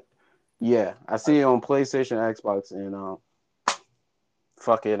in play it, yeah, I All see it on PlayStation, Xbox, and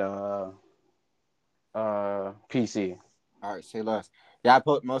fuck it, PC. right, say less. Yeah,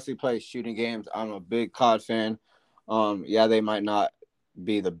 mostly play shooting games. I'm a big COD fan. Yeah, they might not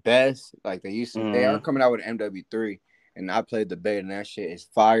be the best like they used to. They are Mm-hmm. coming out with MW3, and I played the beta, and that shit is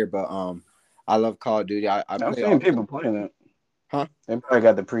fire. But I love Call of Duty. I I've play seen all. people playing it. Huh? They probably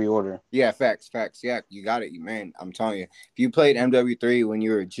got the pre-order. Yeah, facts. Yeah, you got it, man. I'm telling you, if you played MW3 when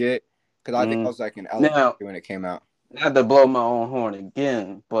you were a jit, because I think I Mm-hmm. was like in elementary Now, when it came out. not to blow my own horn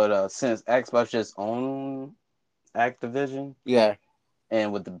again, but since Xbox just owned Activision Yeah.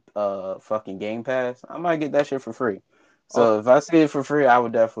 and with the fucking Game Pass, I might get that shit for free. Okay. So if I see it for free, I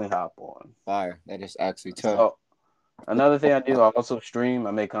would definitely hop on. Fire. That is actually tough. So another thing I do, I also stream.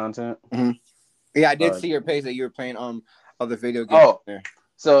 I make content. Mhm. Yeah, I did Uh, see your page that you were playing other video games oh, there.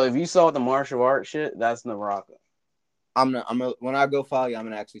 so if you saw the martial art shit, that's Naraka. When I go follow you, I'm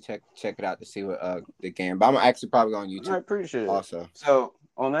gonna actually check it out to see what the game. But I'm actually probably go on I YouTube appreciate it. also. So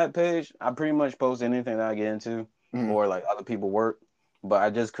on that page, I pretty much post anything that I get into. Mhm. or like other people work. But I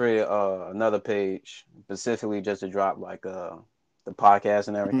just created another page specifically just to drop like the podcast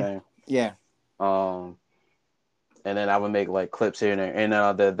and Mhm. everything. Yeah. Um, and then I would make like clips here and there. And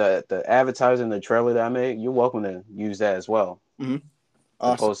the advertising, the trailer that I made, you're welcome to use that as well Mhm. to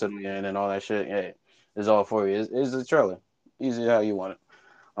Awesome. post it in and all that shit. Yeah, it's all for you. It's a trailer, easy how you want it.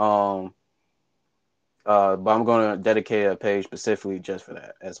 But I'm gonna dedicate a page specifically just for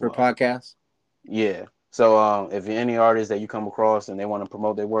that as For well. podcasts. Yeah. So if you're any artists that you come across and they want to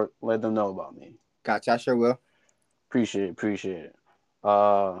promote their work, let them know about me. Gotcha. I sure will. Appreciate it.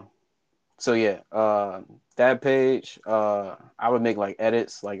 Uh, so yeah, that page, I would make like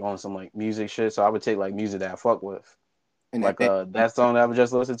edits like on some like music shit. So I would take like music that I fuck with, And like then that song that I would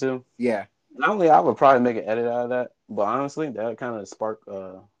just listen to. yeah. Not only I would probably make an edit out of that, but honestly, that kind of sparked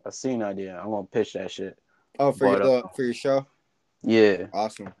a scene idea. I'm gonna pitch that shit. Oh, But for your show. yeah,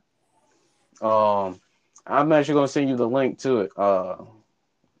 Awesome. um, I'm actually gonna send you the link to it.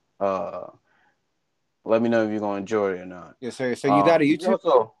 Uh, let me know if you're gonna enjoy it or not. Yes, sir. So you got a We YouTube?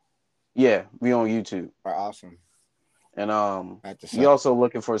 also, yeah, we on YouTube, Or awesome. and I have to we sub. also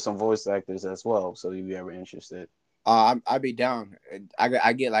looking for some voice actors as well. So if you ever interested, I'd be down.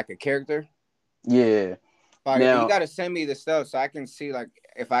 I get like a character. yeah. Fire. You Now, gotta send me the stuff so I can see like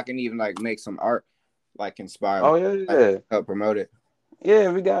if I can even like make some art like inspire oh yeah, like yeah, help promote it.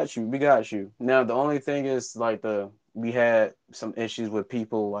 yeah, we got you. Now the only thing is like we had some issues with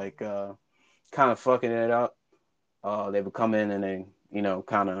people like kind of fucking it up. They would come in and they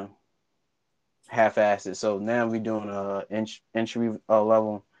kind of half-assed it. So now we're doing a entry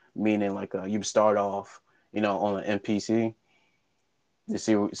level, meaning like you start off on an NPC to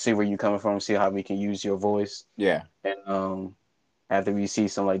see where you're coming from, see how we can use your voice, Yeah. and after we see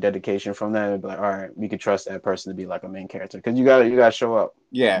some like dedication from that, it'd be like, all right, we could trust that person to be like a main character because you gotta show up.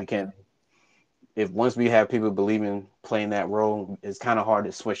 Yeah. We can't if once we have people believing playing that role, it's kind of hard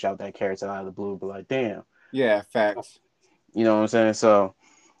to switch out that character out of the blue. But like, damn, Yeah. Facts. you know what I'm saying?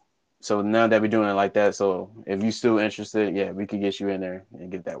 So now that we're doing it like that, so if you still interested, yeah, we could get you in there and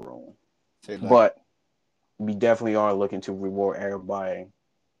get that role. Say like But we definitely are looking to reward everybody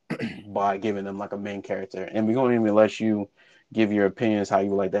by giving them like a main character, and we don't even let you give your opinions how you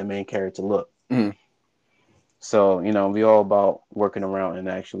would like that main character look. mhm. So we all about working around and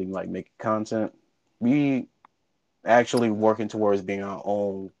actually like making content. We actually working towards being our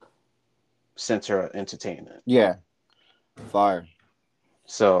own center of entertainment. Yeah. Fire.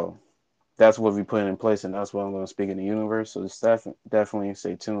 So that's what we put in place, and that's what I'm going to speak in the universe. So just definitely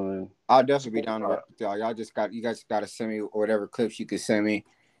stay tuned and I'll definitely be support down to that. work with y'all. You guys gotta send me whatever clips you could send me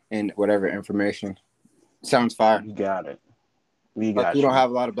and whatever information. Sounds fire. We got it. We Plus, we got don't you.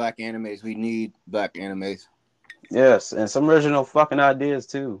 have a lot of black animes. We need black animes. Yes, and some original fucking ideas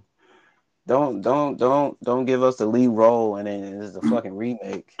too. Don't give us the lead role and then it's a fucking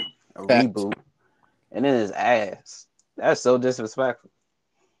remake, a Facts. reboot, and then it's ass. That's so disrespectful.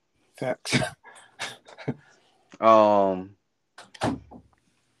 Facts. Um,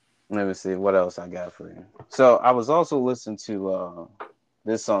 Let me see what else I got for you. So I was also listening to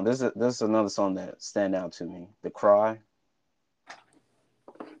this song. This is another song that stand out to me. The Cry.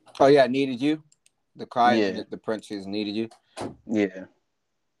 Oh yeah, needed you. The cry, Yeah, the Prince's needed you. yeah.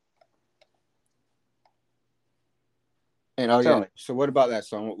 And oh Tell yeah. me. So what about that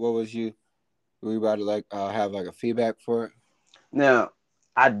song? What was you? Were you about to like have like a feedback for Now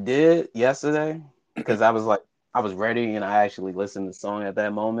I did yesterday because I was ready and I actually listened to the song at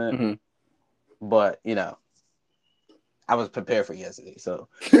that moment. it? But I was prepared for yesterday, so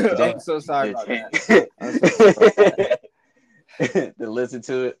today I'm so sorry I about get that. I'm so sorry about that. a chance to listen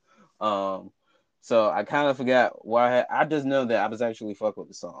to it. Um, so I kind of forgot why I just know that I was actually fuck with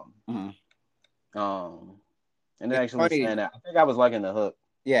the song. Mhm. Um, and it It's actually funny. stand out. I think I was liking the hook.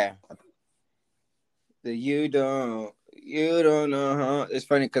 Yeah. The you don't know, huh? It's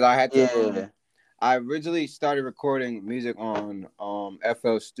funny because I had to Yeah. I originally started recording music on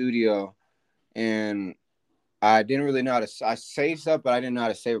FL Studio and I didn't really know how to I saved stuff, but I didn't know how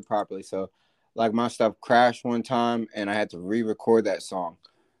to save it properly. So like my stuff crashed one time and I had to re-record that song.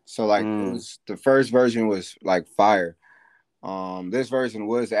 So like it Mm. was the first version was like fire. This version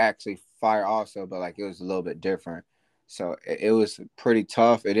was actually fire also, but like it was a little bit different. So it was pretty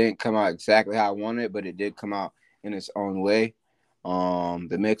tough. It didn't come out exactly how I wanted it, but it did come out in its own way.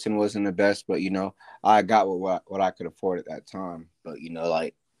 The mixing wasn't the best, but I got what I could afford at that time. But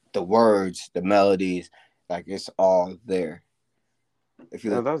like the words, the melodies, like it's all there. If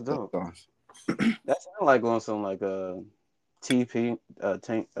you Yeah, listen that's to dope. those songs. That sounds like on some like TP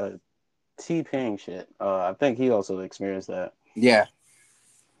T Ping shit. I think he also experienced that. Yeah,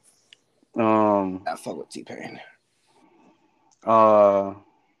 Um, I fuck with T Pain. Uh,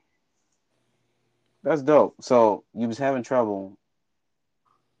 that's dope. So you was having trouble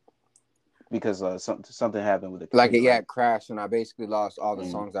because something happened with the Like computer, yeah, right? it crashed, and I basically lost all the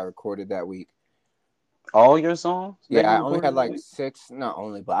Mm. songs I recorded that week. All your songs that Yeah, you I only had recorded that like week? six, not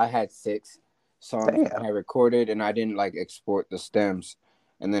only, but I had six songs that I Damn, had recorded, and I didn't like export the stems,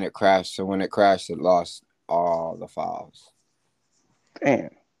 and then it crashed. So when it crashed, it lost all the files. damn.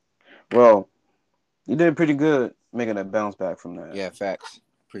 Well, you did pretty good making a bounce back from that. Yeah, facts.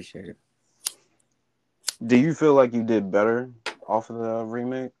 Appreciate it. Do you feel like you did better off of the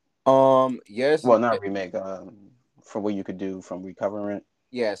remake? Yes, Well, not remake. From what you could do from recovering it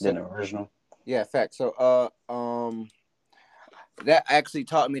yeah. So than the original. yeah, facts. So that actually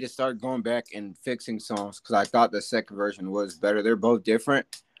taught me to start going back and fixing songs because I thought the second version was better. They're both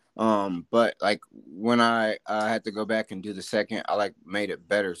different. But like when I had to go back and do the second, I like made it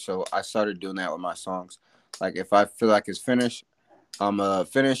better. So I started doing that with my songs. Like if I feel like it's finished, I'm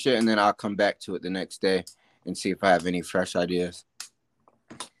finish it and then I'll come back to it the next day and see if I have any fresh ideas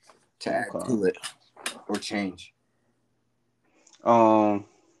to add Okay. to it or change. Um.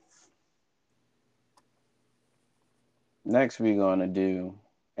 Next, we're gonna do.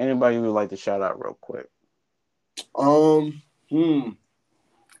 Anybody who would like to shout out real quick? Um, hmm,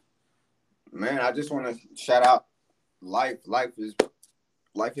 man, I just want to shout out life. Life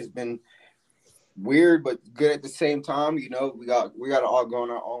has been weird but good at the same time. You know, we got to all go on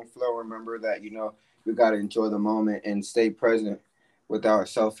our own flow. Remember that we got to enjoy the moment and stay present with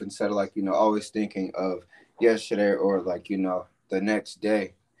ourselves instead of like always thinking of yesterday or like the next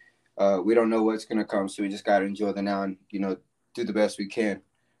day. We don't know what's gonna come, so we just got to enjoy the now and do the best we can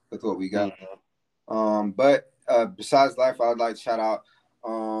with what we got. Mm. But besides life, I would like to shout out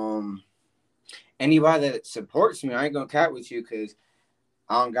um anybody that supports me. I ain't gonna cat with you because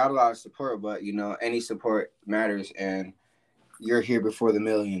I don't got a lot of support, but any support matters, and you're here before the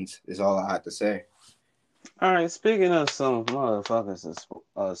millions is all I have to say. All right. Speaking of some motherfuckers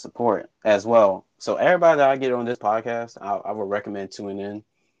to support as well. So everybody that I get on this podcast, I would recommend tuning in.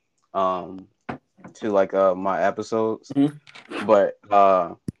 Um, to like my episodes, Mhm. but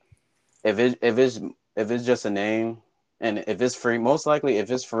if it's just a name and if it's free, most likely if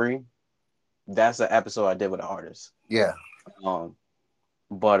it's free, that's the episode I did with the artist. Yeah. Um,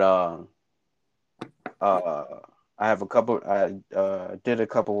 but uh, I have a couple. I did a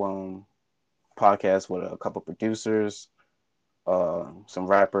couple podcasts with a couple producers, some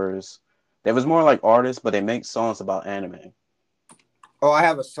rappers. They was more like artists, but they make songs about anime. Oh, I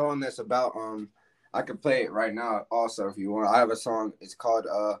have a song that's about I can play it right now also if you want. I have a song. It's called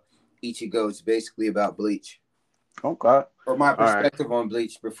Ichigo. It's basically about Bleach Okay, or my all right. perspective on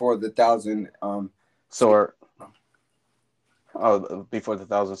Bleach before the thousand season. Sword. Oh, before the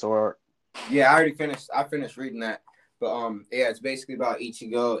Thousand Sword. Yeah, I already finished. I finished reading that, but yeah, it's basically about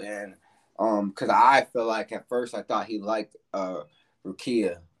Ichigo and because I feel like at first I thought he liked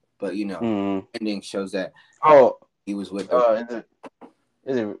Rukia, but Mm. ending shows that Oh, he was with her.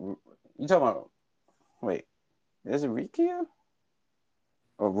 is it you talking about? Wait, is it Rikia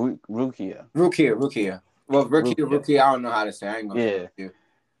or Rukia? Rukia. Well, Rukia. Rukia. I don't know how to say. I ain't gonna Yeah. you.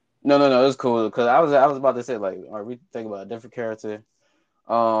 No, it's cool because I was about to say like, are we thinking about a different character?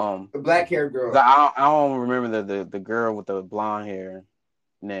 Um, The black haired 'Cause girl. I don't remember the girl with the blonde hair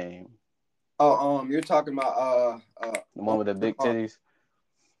name, Oh, you're talking about the one with the big uh, titties.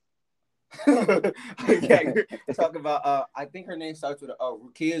 yeah, you're talking about I think her name starts with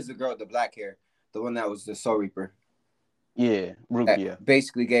Rukia is the girl with the black hair, the one that was the Soul Reaper Yeah, that Rukia.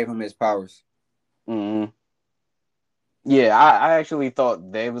 basically gave him his powers. Hmm. Yeah, I actually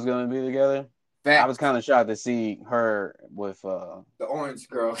thought they was gonna be together. I was Facts. kind of shocked to see her with The orange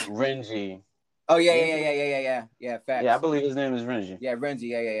girl. Renji. Oh yeah, Yeah, yeah, yeah, yeah, yeah, yeah, yeah. Yeah, yeah, I facts. believe his name is Renji. Yeah, Renji.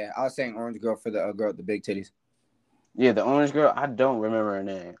 Yeah, yeah, yeah. I was saying orange girl for the girl with the big titties. Yeah, the orange girl. I don't remember her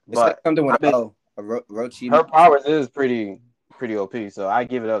name, It's like but something with I've a been O, a Rochi. her powers is pretty OP. So I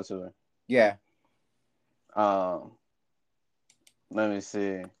give it up to Yeah. her. Let me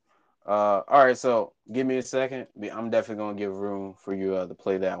see. All right, so give me a second. I'm definitely gonna give room for you to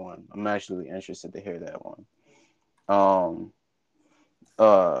play that one. I'm actually interested to hear that one. Um,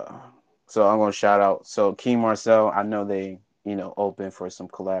 uh, so I'm gonna shout out. So Key Marcel, I know they open for some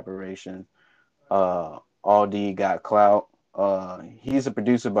collaboration. Aldi got Clout. He's a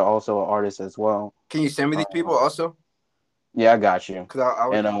producer but also an artist as well. Can you send me these Uh, people also? yeah, I got you. Cause I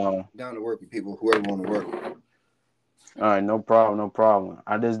would And down to work with people whoever want to work. all right, no problem, no problem.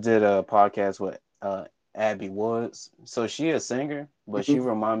 I just did a podcast with Abby Woods. So she a singer, but she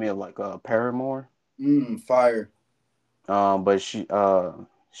remind me of like Paramore. Fire. But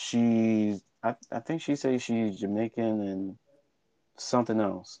she's I think she says she's Jamaican and something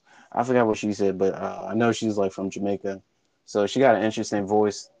else. I forgot what she said, but I know she's like from Jamaica, so she got an interesting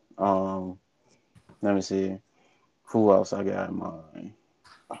voice. Um, Let me see who else I got in mind.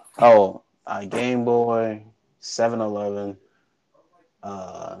 Oh, Game Boy, 7-Eleven,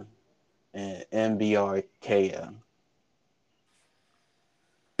 uh, and MBRK.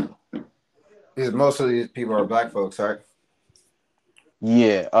 Because most of these people are black folks, right?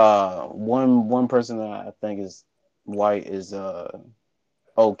 Yeah, one person that I think is white is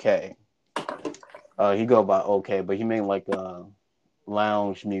OK. He go by OK, but he made like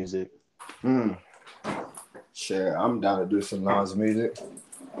lounge music. Hmm. Sure, I'm down to do some lounge music.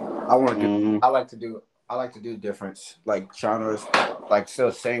 I want to do. Mm-hmm. I like to do. I like to do different like genres, like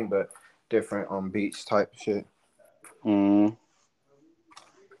still sing but different beats type shit. Mm-hmm.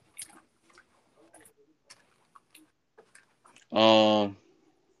 Um,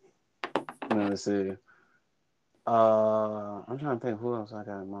 Let me see. I'm trying to think who else I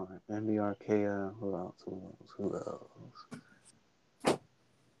got in mind. MBRK. Who else? Who else? Who else?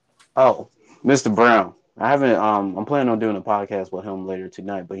 Oh, Mr. Brown. I haven't. I'm planning on doing a podcast with him later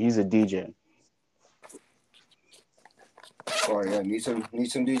tonight, but he's a DJ. Oh yeah, need some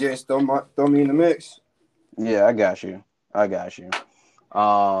DJs. Throw me in the mix. Yeah, I got you. I got you.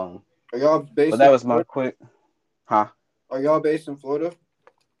 Um, Are y'all but based that in was my Florida? quick. Huh? Are y'all based in Florida?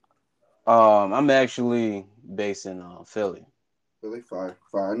 I'm actually based in Philly. Philly, fire,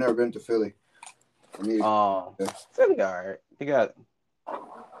 fire. I've never been to Philly. I need Um, to. Philly, all right. They got.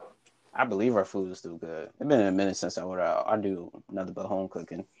 I believe our food is still good. It's been a minute since I ordered out. I do nothing but home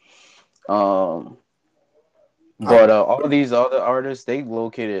cooking. Um, I but all of these other artists, they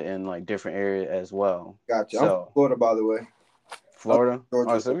located in like different areas as well. got you. I'm from So Florida, by the way. I live Florida. in Oh,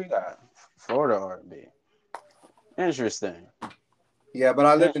 Georgia. so we got Florida R&B. Interesting. Yeah, but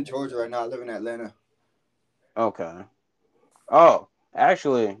I live in Georgia Interesting. right now. I live in Atlanta. Okay. Oh,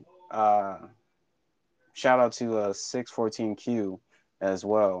 actually, uh, shout out to 614Q as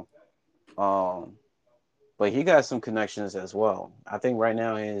well. Um, but he got some connections as well. I think right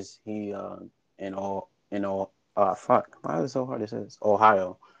now he in all fuck, why is it so hard to say this?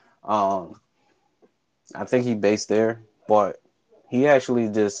 Ohio. Um, I think he based there, but he actually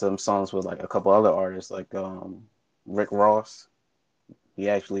did some songs with like a couple other artists like Rick Ross. He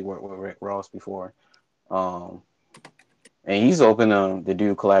actually worked with Rick Ross before. Um, and he's open to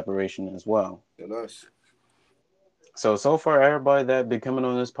do collaboration as well. Tell us. So far, everybody that been coming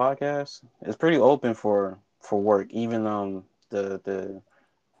on this podcast is pretty open for work. Even the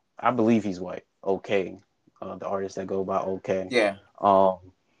I believe he's white. Okay, the artist that go by Okay. Yeah. Um,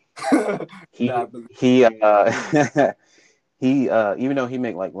 Nah, he he he even though he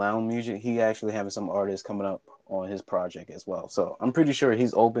make like lounge music, he actually having some artists coming up on his project as well. So I'm pretty sure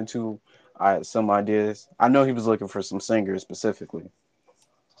he's open to some ideas. I know he was looking for some singers specifically.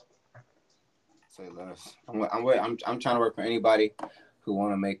 say less. I'm trying to work for anybody who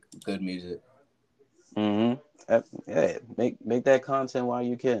want to make good music. Mm-hmm. Yeah, make that content while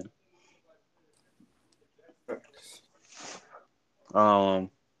you can. Um,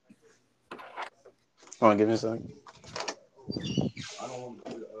 Hold on, give me a second. I don't want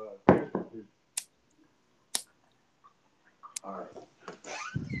to. All right.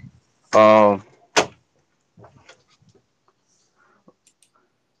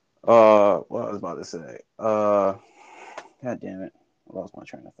 What I was about to say. God damn it, I lost my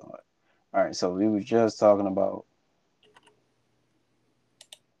train of thought. All right, so we were just talking about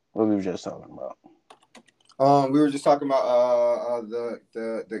what we were just talking about. We were just talking about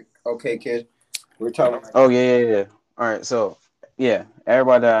the okay kid. We were talking about Oh yeah. All right, so yeah,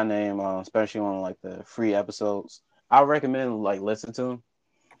 everybody that I name, especially on like the free episodes, I recommend like listen to them.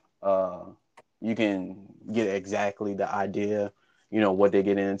 Uh, you can get exactly the idea, what they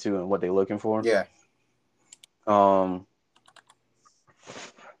get into and what they're looking for. yeah. Um,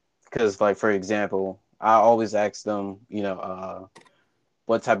 because like for example, I always ask them,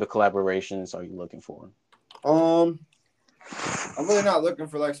 what type of collaborations are you looking for? Um, I'm really not looking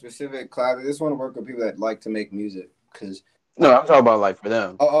for like specific collabs. I just want to work with people that like to make music. Cause No, I'm talking about like for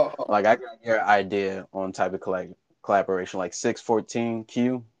them. oh. Like I got your idea on type of collaboration. Like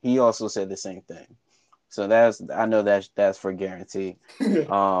 614Q, he also said the same thing. So I know that's for guarantee.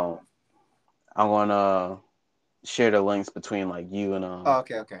 Um, I'm gonna share the links between like you and Oh,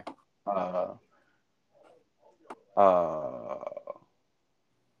 okay. uh uh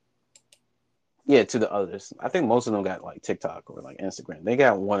yeah, to the others. I think most of them got like TikTok or like Instagram. They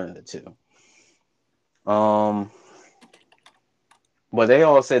got one of the two. Um, but they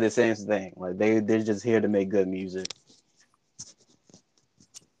all say the same thing. Like they're just here to make good music.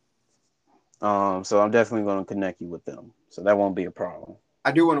 So I'm definitely gonna connect you with them. so that won't be a problem.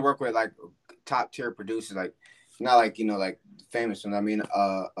 I do want to work with like top tier producers, like not like like famous ones. I mean,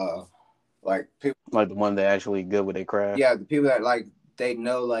 like people. Like the one that actually good with their craft. Yeah, the people that like they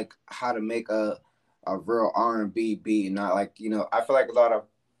know like how to make a real R&B beat, and not like I feel like a lot of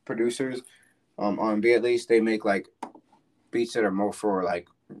producers, R&B at least, they make like beats that are more for like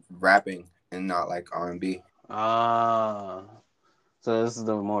rapping and not like R&B. Ah, so this is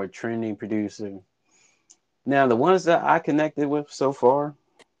the more trendy producer. Now the ones that I connected with so far,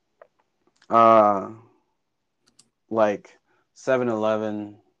 uh, like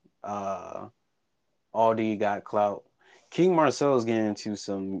 7-Eleven, uh, Aldi got clout. King Marcel's getting into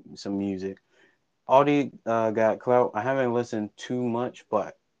some music. Aldi got clout. I haven't listened too much,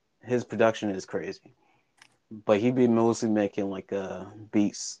 but his production is crazy. But he be mostly making like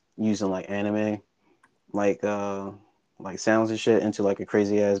beats using like anime, like uh like sounds and shit into like a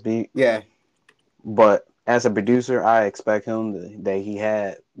crazy ass beat. Yeah, But as a producer, I expect him that he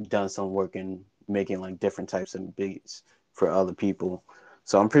had done some work in making like different types of beats for other people.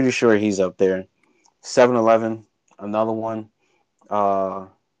 So I'm pretty sure he's up there. 7-Eleven, another one. Uh,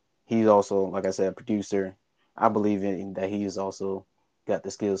 he's also, like I said, a producer. I believe in that he's also got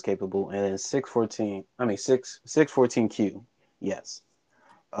the skills capable. And then 614, I mean 614Q. Yes.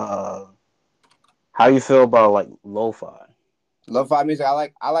 Uh, how you feel about like lo-fi? lo-fi music.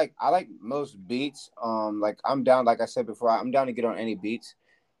 I like most beats. Like I'm down. Like I said before, I'm down to get on any beats.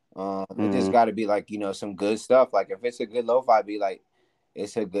 It just Mm-hmm. got to be like some good stuff. Like if it's a good lo-fi beat, like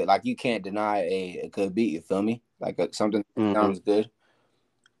it's a good. Like you can't deny a good beat. You feel me? Like something that Mm-hmm. sounds good.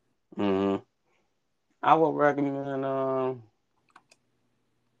 Mm-hmm. I would recommend.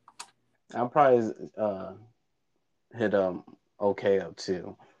 I'll probably hit OK up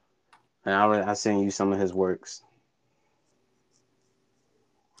too, and I send you some of his works.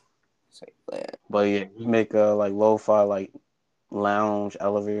 Say that. But yeah, you make like lo-fi, like lounge,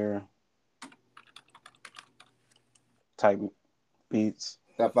 elevator type beats.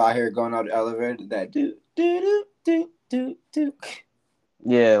 Stuff out here going out the elevator. That do.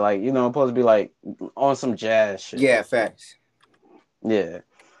 Yeah, like it's supposed to be like on some jazz shit. Yeah, facts. Yeah,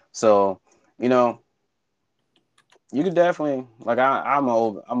 so you know you could definitely like I'm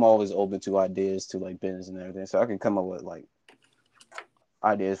always open to ideas to like business and everything, so I can come up with like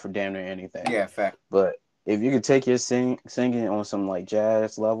ideas for damn near anything. Yeah, facts. But if you could take your singing on some like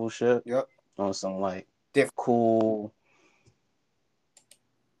jazz level shit, Yep. on some like Different. cool,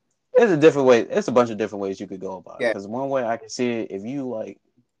 there's a different way. It's a bunch of different ways you could go about it. Yeah, Because one way I can see it, if you like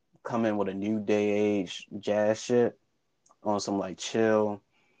come in with a new day age jazz shit on some like chill,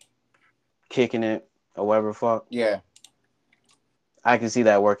 kicking it or whatever fuck, yeah, I can see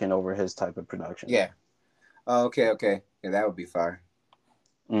that working over his type of production. yeah. Oh, okay, okay. Yeah, that would be fire.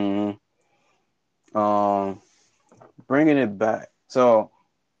 hmm Bringing it back. So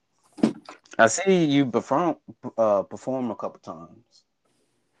I see you perform a couple times,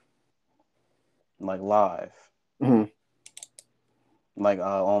 like live, Hmm. like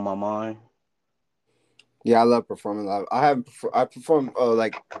on my mind. Yeah, I love performing live. I haven't. I performed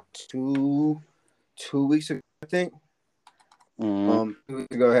like two weeks ago, I think. hmm 2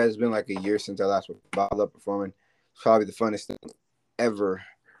 weeks ago has been like a year since I last performed. But I love performing. It's probably the funnest thing ever.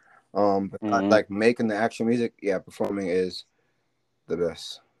 Besides hmm like making the actual music, yeah, performing is the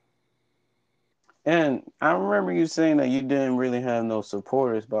best. And I remember you saying that you didn't really have no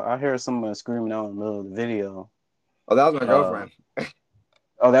supporters, but I heard someone screaming out in the middle of the video. Oh, that was my Uh, girlfriend.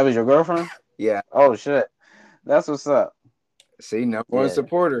 oh, that was your girlfriend? Yeah. Oh shit, that's what's up. See, number one Yeah,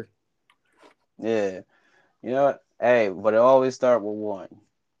 supporter. yeah. You know what? Hey, but it always start with one.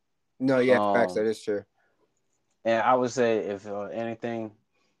 No, yeah, facts. That Um, is true. and I would say if anything,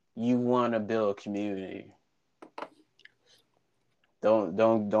 you want to build a community.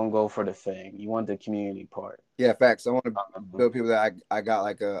 Don't go for the thing. You want the community part. Yeah, facts. I want to Um, build people that I got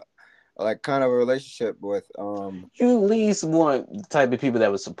like a like kind of a relationship with. you at least want the type of people that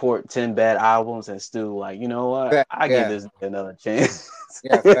would support 10 bad albums and still like, you know what? Fact, I give yeah, this another chance.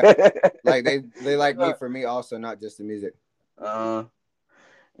 yeah, fact. Like they like me for me also, not just the music. uh,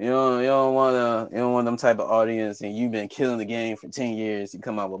 you don't want them type of audience and you've been killing the game for 10 years. You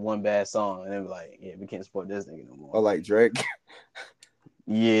come out with one bad song and they're like, yeah, we can't support this nigga no Or more. like Drake.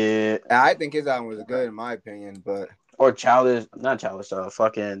 Yeah. I think his album was good in my opinion, but Or childish, not childish,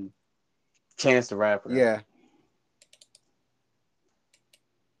 fucking Chance the Rapper. yeah.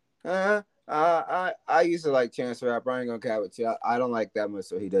 I used to like Chance the Rapper. I ain't gonna cap it to you. I don't like that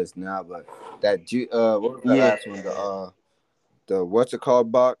much what he does now, but what was that Yeah. last one? The what's it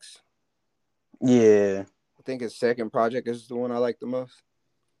called box? Yeah. I think his second project is the one I like the most.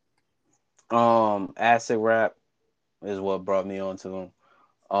 Acid rap. is what brought me onto him.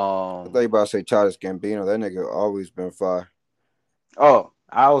 I thought Um, you about to say Childish Gambino. That nigga always been fire. oh,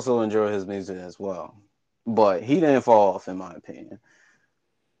 I also enjoy his music as well, but he didn't fall off in my opinion.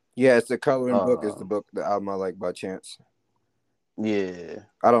 Yeah, it's the Coloring Book is Uh, the book, the album I like by chance. yeah,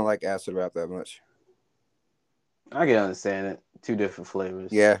 I don't like acid rap that much. I can understand it. Two different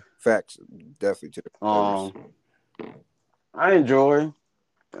flavors. Yeah, facts. Definitely two flavors. Um, I enjoy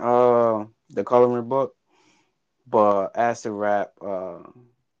the coloring book, but acid rap,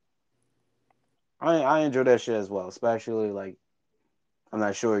 I enjoy that shit as well. Especially like I'm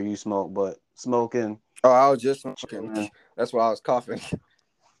not sure you smoke, but smoking, Oh, I was just smoking. chilling. That's why I was coughing.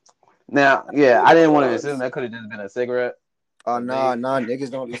 Now, yeah, I didn't want to assume that could have just been a cigarette Oh or vape. nah,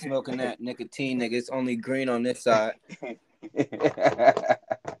 niggas don't be smoking that nicotine, nigga. It's only green on this side.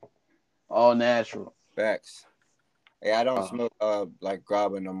 All natural. Facts. Yeah, I don't Uh, smoke like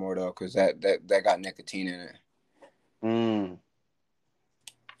grabba no more though, cause that got nicotine in it. mm,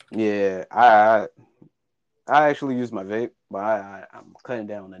 yeah, I actually use my vape, but I'm cutting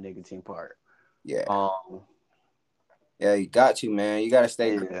down on the nicotine part. Yeah, Um, yeah, you got to, man. You gotta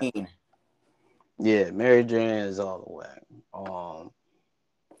stay yeah, clean. yeah, Mary Jane is all the way. Um,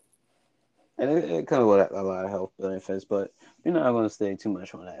 and it comes with a lot of health benefits, but we're not going to stay too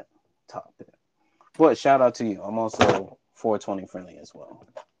much on that topic. But shout out to you. I'm also 420 friendly as well.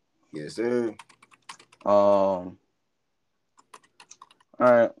 Yes, sir. All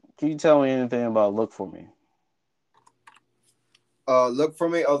right. Can you tell me anything about Look For Me? Look for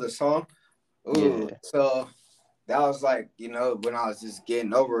me. Oh, the song. Ooh, Yeah. so that was like when I was just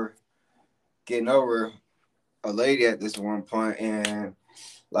getting over a lady at this one point, and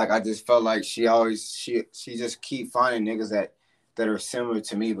like I just felt like she just keep finding niggas that are similar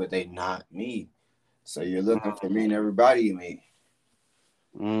to me, but they not me. So you're looking for me and everybody you meet.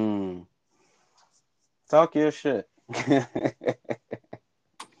 Mm. Talk your shit.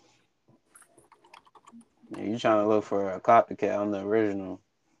 You trying to look for a copycat on the original.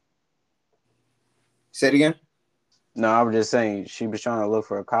 Say it again. No, I was just saying she was trying to look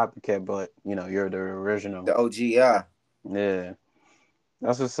for a copycat, but you're the original. The OG, yeah. Yeah.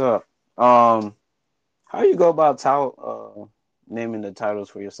 That's what's up. Um, how you go about naming the titles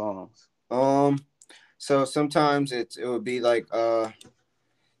for your songs? Um. So sometimes it would be like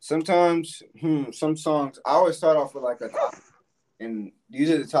sometimes some songs I always start off with like a topic, and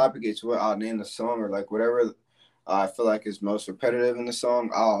usually the topic is what I'll name the song, or like whatever I feel like is most repetitive in the song.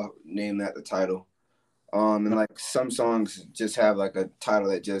 I'll name that the title. And like some songs just have like a title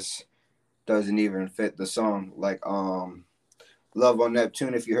that just doesn't even fit the song. Like Love on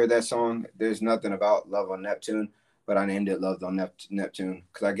Neptune. If you heard that song, there's nothing about Love on Neptune, but I named it Love on Neptune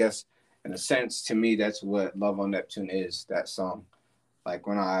because I guess in a sense to me that's what Love on Neptune is. That song. Like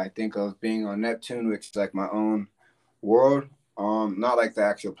when I think of being on Neptune, which is like my own world. Not like the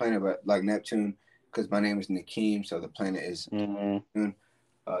actual planet, but like Neptune, because my name is Nakeem, so the planet is Mm-hmm. Neptune.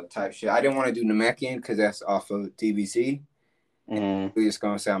 Type shit. I didn't want to do Namekian because that's off of TBC. And Mm-hmm. we're just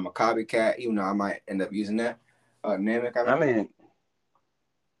gonna say I'm a copycat, even though I might end up using that. Namek, I mean. I mean,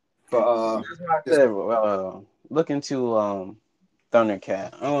 But that's why I just said look into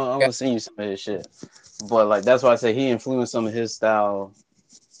Thundercat. I'm yeah, gonna send you some of his shit. But like that's why I say he influenced some of his style,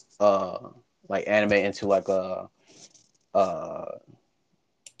 uh, like anime into like a uh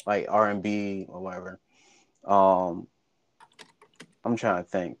like R&B or whatever. Um, I'm trying to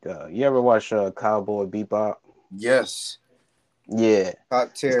think. You ever watch Cowboy Bebop? yes, Yeah, top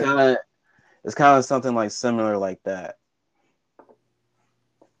it's tier. kind of it's kind of something like similar like that.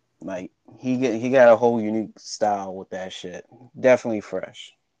 Like he got a whole unique style with that shit. Definitely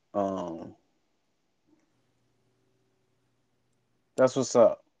fresh. Um, that's what's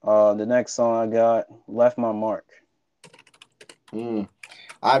up. The next song I got, Left My Mark. Mm.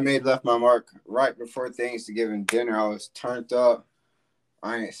 I made left my mark right before Thanksgiving dinner. I was turned up.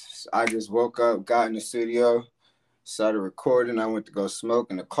 I just woke up, got in the studio, started recording. I went to go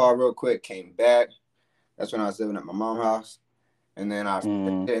smoke in the car real quick. Came back. That's when I was living at my mom's house. And then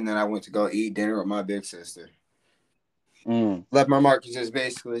Mm, I went to go eat dinner with my big sister. mm, Left my mark is just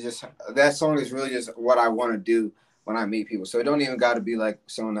basically just that song is really just what I want to do when I meet people. So it don't even got to be like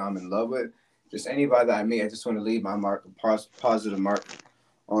someone that I'm in love with. Just anybody that I meet, I just want to leave my mark, a positive mark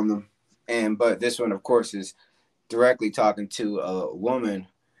on them. And but this one, of course, is directly talking to a woman.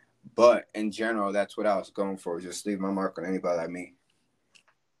 But in general, that's what I was going for. Just leave my mark on anybody I meet.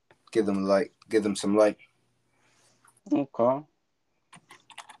 Give them light. Give them some light. okay.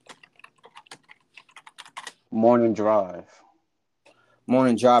 Morning Drive.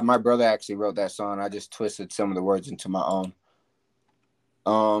 Morning job. My brother actually wrote that song. I just twisted some of the words into my own.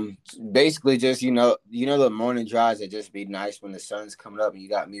 Basically just the morning drives that just be nice when the sun's coming up and you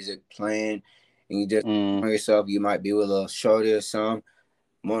got music playing and you just Mm, on yourself. You might be with a little shorty or something.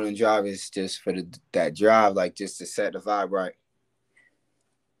 Morning drive is just for that drive, like just to set the vibe right.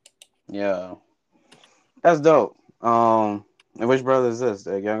 yeah, that's dope. And which brother is this?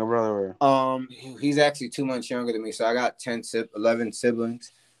 A younger brother or? He's actually 2 months younger than me, so I got 11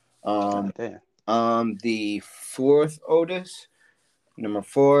 siblings. Um, God damn. the fourth oldest, number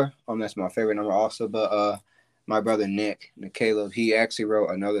four. That's my favorite number also. But my brother Nick Caleb, he actually wrote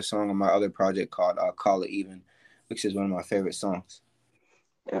another song on my other project called "Call It Even," which is one of my favorite songs.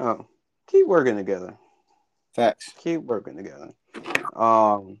 Yeah, keep working together. Facts. Keep working together.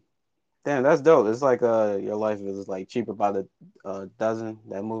 Um, Damn, that's dope. It's like your life is like cheaper by the dozen.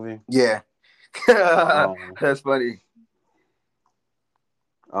 That movie. Yeah, Um, that's funny.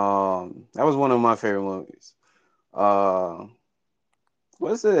 that was one of my favorite movies. Uh,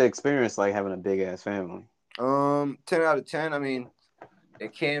 what's the experience like having a big ass family? 10 out of 10. I mean,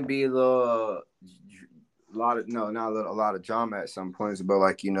 it can be a lot of no, not a lot of drama at some points, but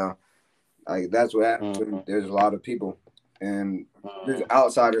like that's what happens when Mm-hmm. there's a lot of people and there's Mm-hmm.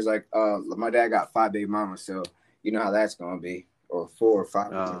 outsiders. Like my dad got five baby mamas, so you know how that's gonna be, or four or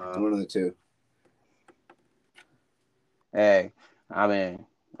five, Uh, one of the two. hey, I mean,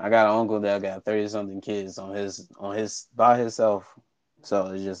 I got an uncle that got 30 something kids on his by himself. So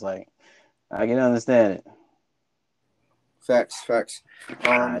it's just like I can understand it. Facts, facts.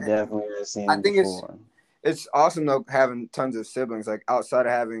 I Um, definitely have seen I it think before. it's awesome though having tons of siblings. Like outside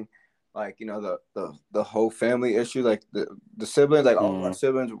of having like the whole family issue, like the siblings, like all of our Mm,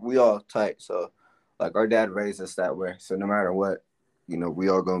 siblings, we all tight. So like our dad raised us that way. So no matter what, we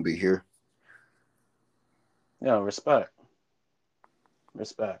all gonna be here. yeah, respect.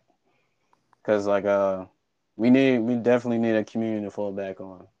 Cause like we definitely need a community to fall back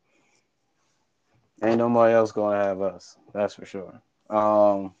on. Ain't nobody else gonna have us. That's for sure.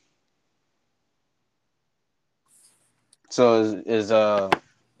 So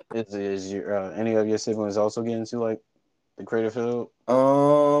is your any of your siblings also getting into like the creative field?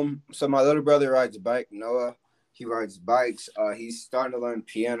 So my little brother rides a bike, Noah. He rides bikes. He's starting to learn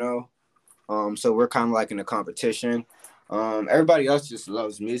piano. So we're kind of like in a competition. Everybody else just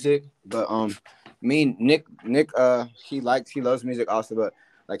loves music, but me, Nick, he loves music also, but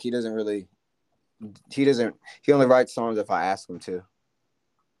like he only writes songs if I ask him to.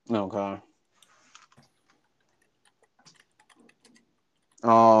 Okay. Um.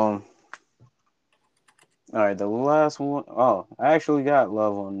 All right. The last one. Oh, I actually got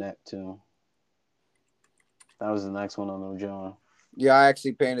Love on Neptune. That was the next one on the John. Yeah, I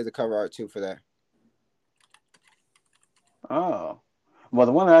actually painted the cover art too for that. Oh. Well,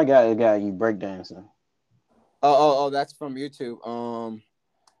 the one that I got, it got you breakdancing. Oh, that's from YouTube.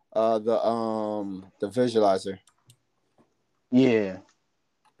 The visualizer. Yeah.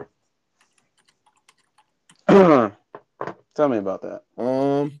 Tell me about that.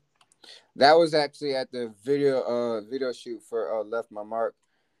 That was actually at the video shoot for Left My Mark,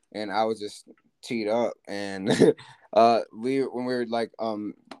 and I was just teed up, and we when we were like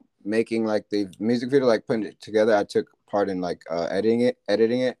making like the music video, like putting it together, I took part in like editing it.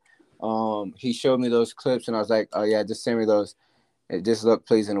 He showed me those clips, and I was like, oh yeah, just send me those. It just looked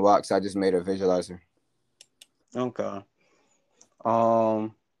pleasing to watch, so I just made a visualizer. Okay.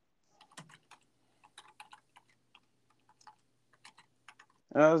 Um.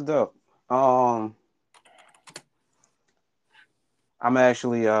 That was dope. Um. I'm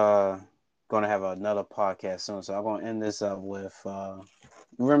actually gonna have another podcast soon, so I'm gonna end this up with you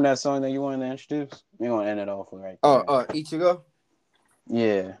remember that song that you wanted to introduce? We're gonna end it off with right Oh, there. Ichigo.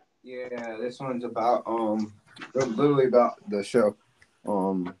 Yeah. Yeah, this one's about literally about the show.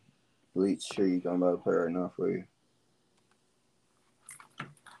 Bleach. Sure, you I'm about to play right now for you.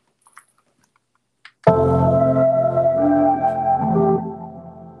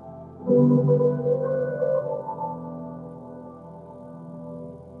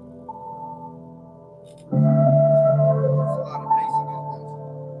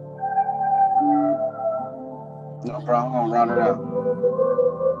 No problem. I'm gonna round it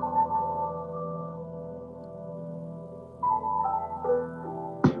out.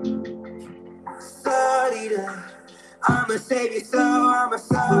 Sorry, I'ma save your soul, I'm a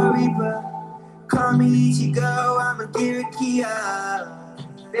sorry, but call me Ichigo, I'ma give it Kia.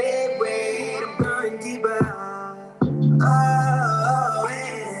 They wait, I'm going deeper. Oh,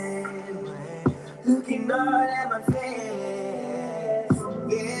 looking all at my face.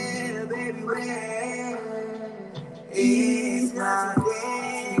 Yeah, baby, wait. It's not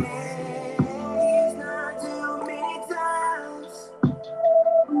today. It's not too many times.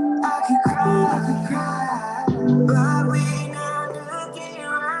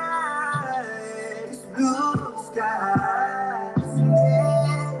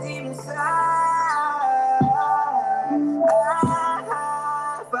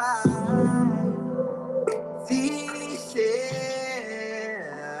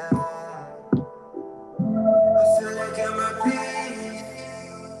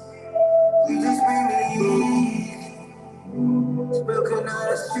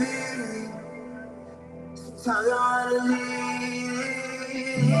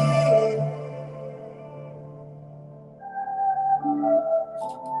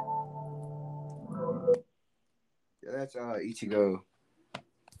 that's Ichigo.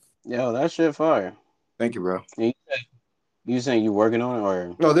 Yo, that shit fire. Thank you, bro. And you saying you working on it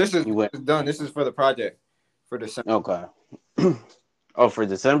or No, this is you went? done. This is for the project for December. Okay. Oh, for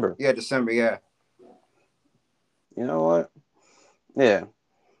December. Yeah, December. Yeah. You know what? Yeah,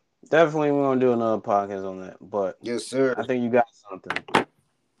 definitely we're gonna do another podcast on that. But Yes, sir. I think you got something.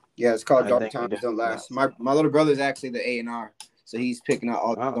 Yeah, it's called I Dark think you Times Don't definitely got Last. My something. little brother's actually the A&R, so he's picking out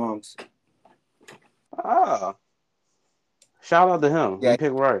all the Oh, songs. ah, shout out to him. He Yeah,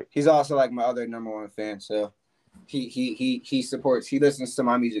 picked right. he's also like my other number one fan. So he supports. He listens to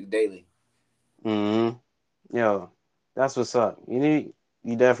my music daily. Mm-hmm. Yo, that's what's up. You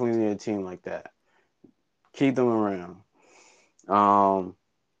definitely need a team like that. Keep them around. Um,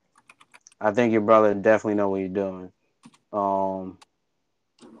 I think your brother definitely know what you're doing. Um,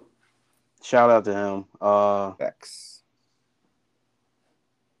 shout out to him. Facts.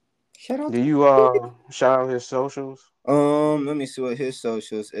 Shout out Do to. you shout out his socials? Let me see what his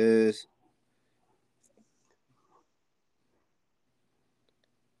socials is.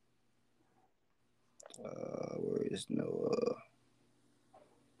 Where is Noah?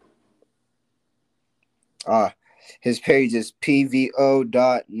 Ah, his page is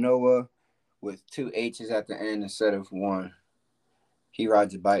pvo.noah with two H's at the end instead of one. He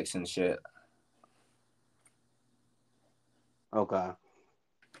rides bikes and shit. Okay.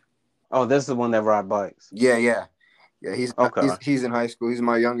 Oh, this is the one that ride bikes. Yeah, yeah, yeah. He's Okay. he's he's in high school. He's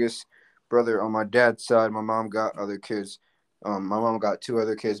my youngest brother on my dad's side. My mom got other kids. My mom got two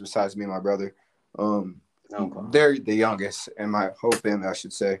other kids besides me and my brother. Um, Okay. they're the youngest in my whole family, I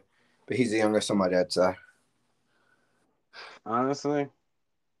should say. But he's the youngest on my dad's side. Honestly,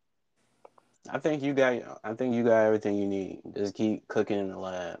 I think you got everything you need. Just keep cooking in the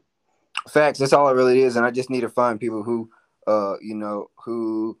lab. Facts. That's all it really is, and I just need to find people who,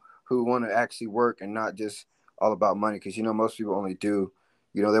 who want to actually work and not just all about money. Because most people only do,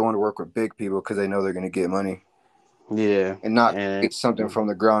 they want to work with big people because they know they're gonna get money Yeah. and not And create something from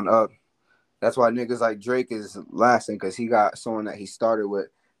the ground up. That's why niggas like Drake is lasting because he got someone that he started with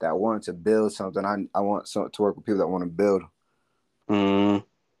that wanted to build something. I want to work with people that want to build. mm,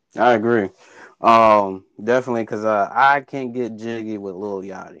 I agree. Definitely because I can't get jiggy with Lil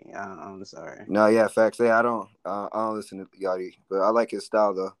Yachty. I'm sorry. No, yeah, facts. Yeah, I don't listen to Yachty, but I like his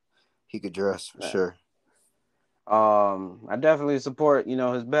style though. He could dress for Yeah. sure. I definitely support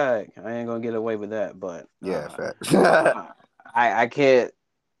his bag. I ain't gonna get away with that, but Yeah, facts. I can't.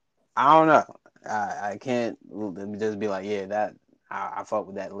 I don't know. I can't just be like, yeah, that I fuck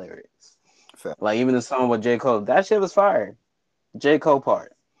with that lyrics. Facts. Like even the song with J Cole, that shit was fire. J Cole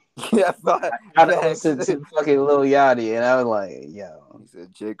part. Yeah, I tried to facts. listen to fucking Lil Yachty, and I was like, yo. He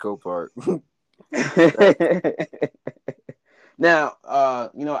said J. Cole Park. Now,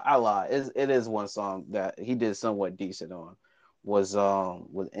 I lie. It is one song that he did somewhat decent on. Was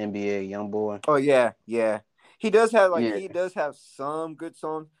with NBA YoungBoy. Oh yeah, yeah. He does have Yeah, some good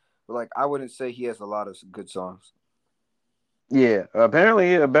songs, but like I wouldn't say he has a lot of good songs. yeah.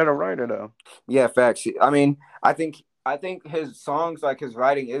 Apparently, he's a better writer though. Yeah, facts. I mean, I think his songs, like his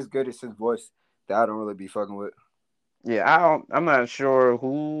writing, is good. It's his voice that I don't really be fucking with. Yeah, I'm not sure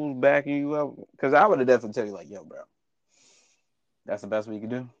who's backing you up because I would have definitely tell you like, yo, bro, that's the best we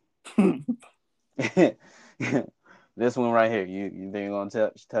can do. This one right here, you think you're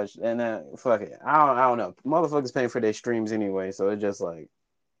gonna touch and fuck it. I don't know. Motherfuckers paying for their streams anyway, so it's just like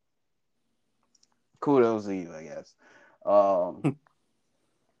kudos to you, I guess. Um,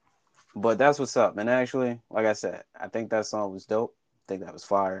 but that's what's up. And actually, like I said, I think that song was dope. I think that was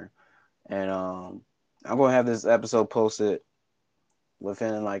fire. And I'm gonna have this episode posted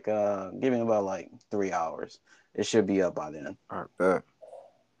within like give me about like 3 hours. It should be up by then. All right,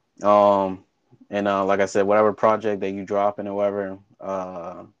 bet. Um, and like I said, whatever project that you drop and whatever,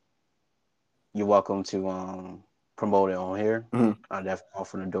 you're welcome to promote it on here. Mhm. I definitely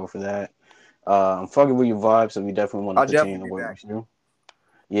offer the door for that. I'm fucking with your vibe, so we definitely want to I'll continue definitely to be work back. with you.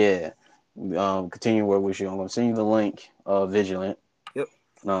 Yeah, continue to work with you. I'm gonna send you the link. Vigilant. Yep.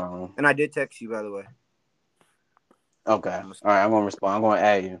 Um, And I did text you, by the way. okay. All right. I'm gonna respond. I'm gonna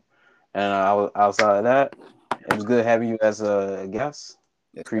add you. And outside of that, it was good having you as a guest.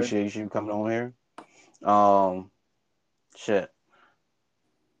 Yes, sir. Appreciate you coming on here. Um, shit.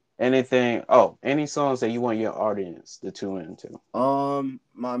 Anything? Oh, any songs that you want your audience to tune into?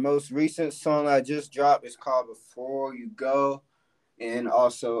 My most recent song I just dropped is called "Before You Go," and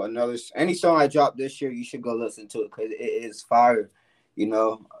also any song I dropped this year, you should go listen to it because it is fire.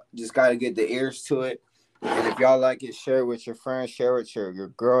 Just got to get the ears to it. And if y'all like it, share it with your friends, share it with your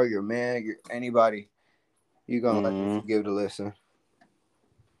girl, your man, anybody. You're gonna like it if Mm, you give it a listen.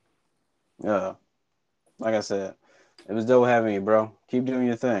 yeah. Like I said. It was dope having you, bro. Keep doing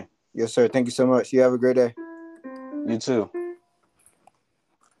your thing. Yes, sir. Thank you so much. You have a great day. You too.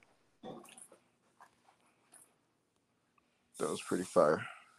 That was pretty fire.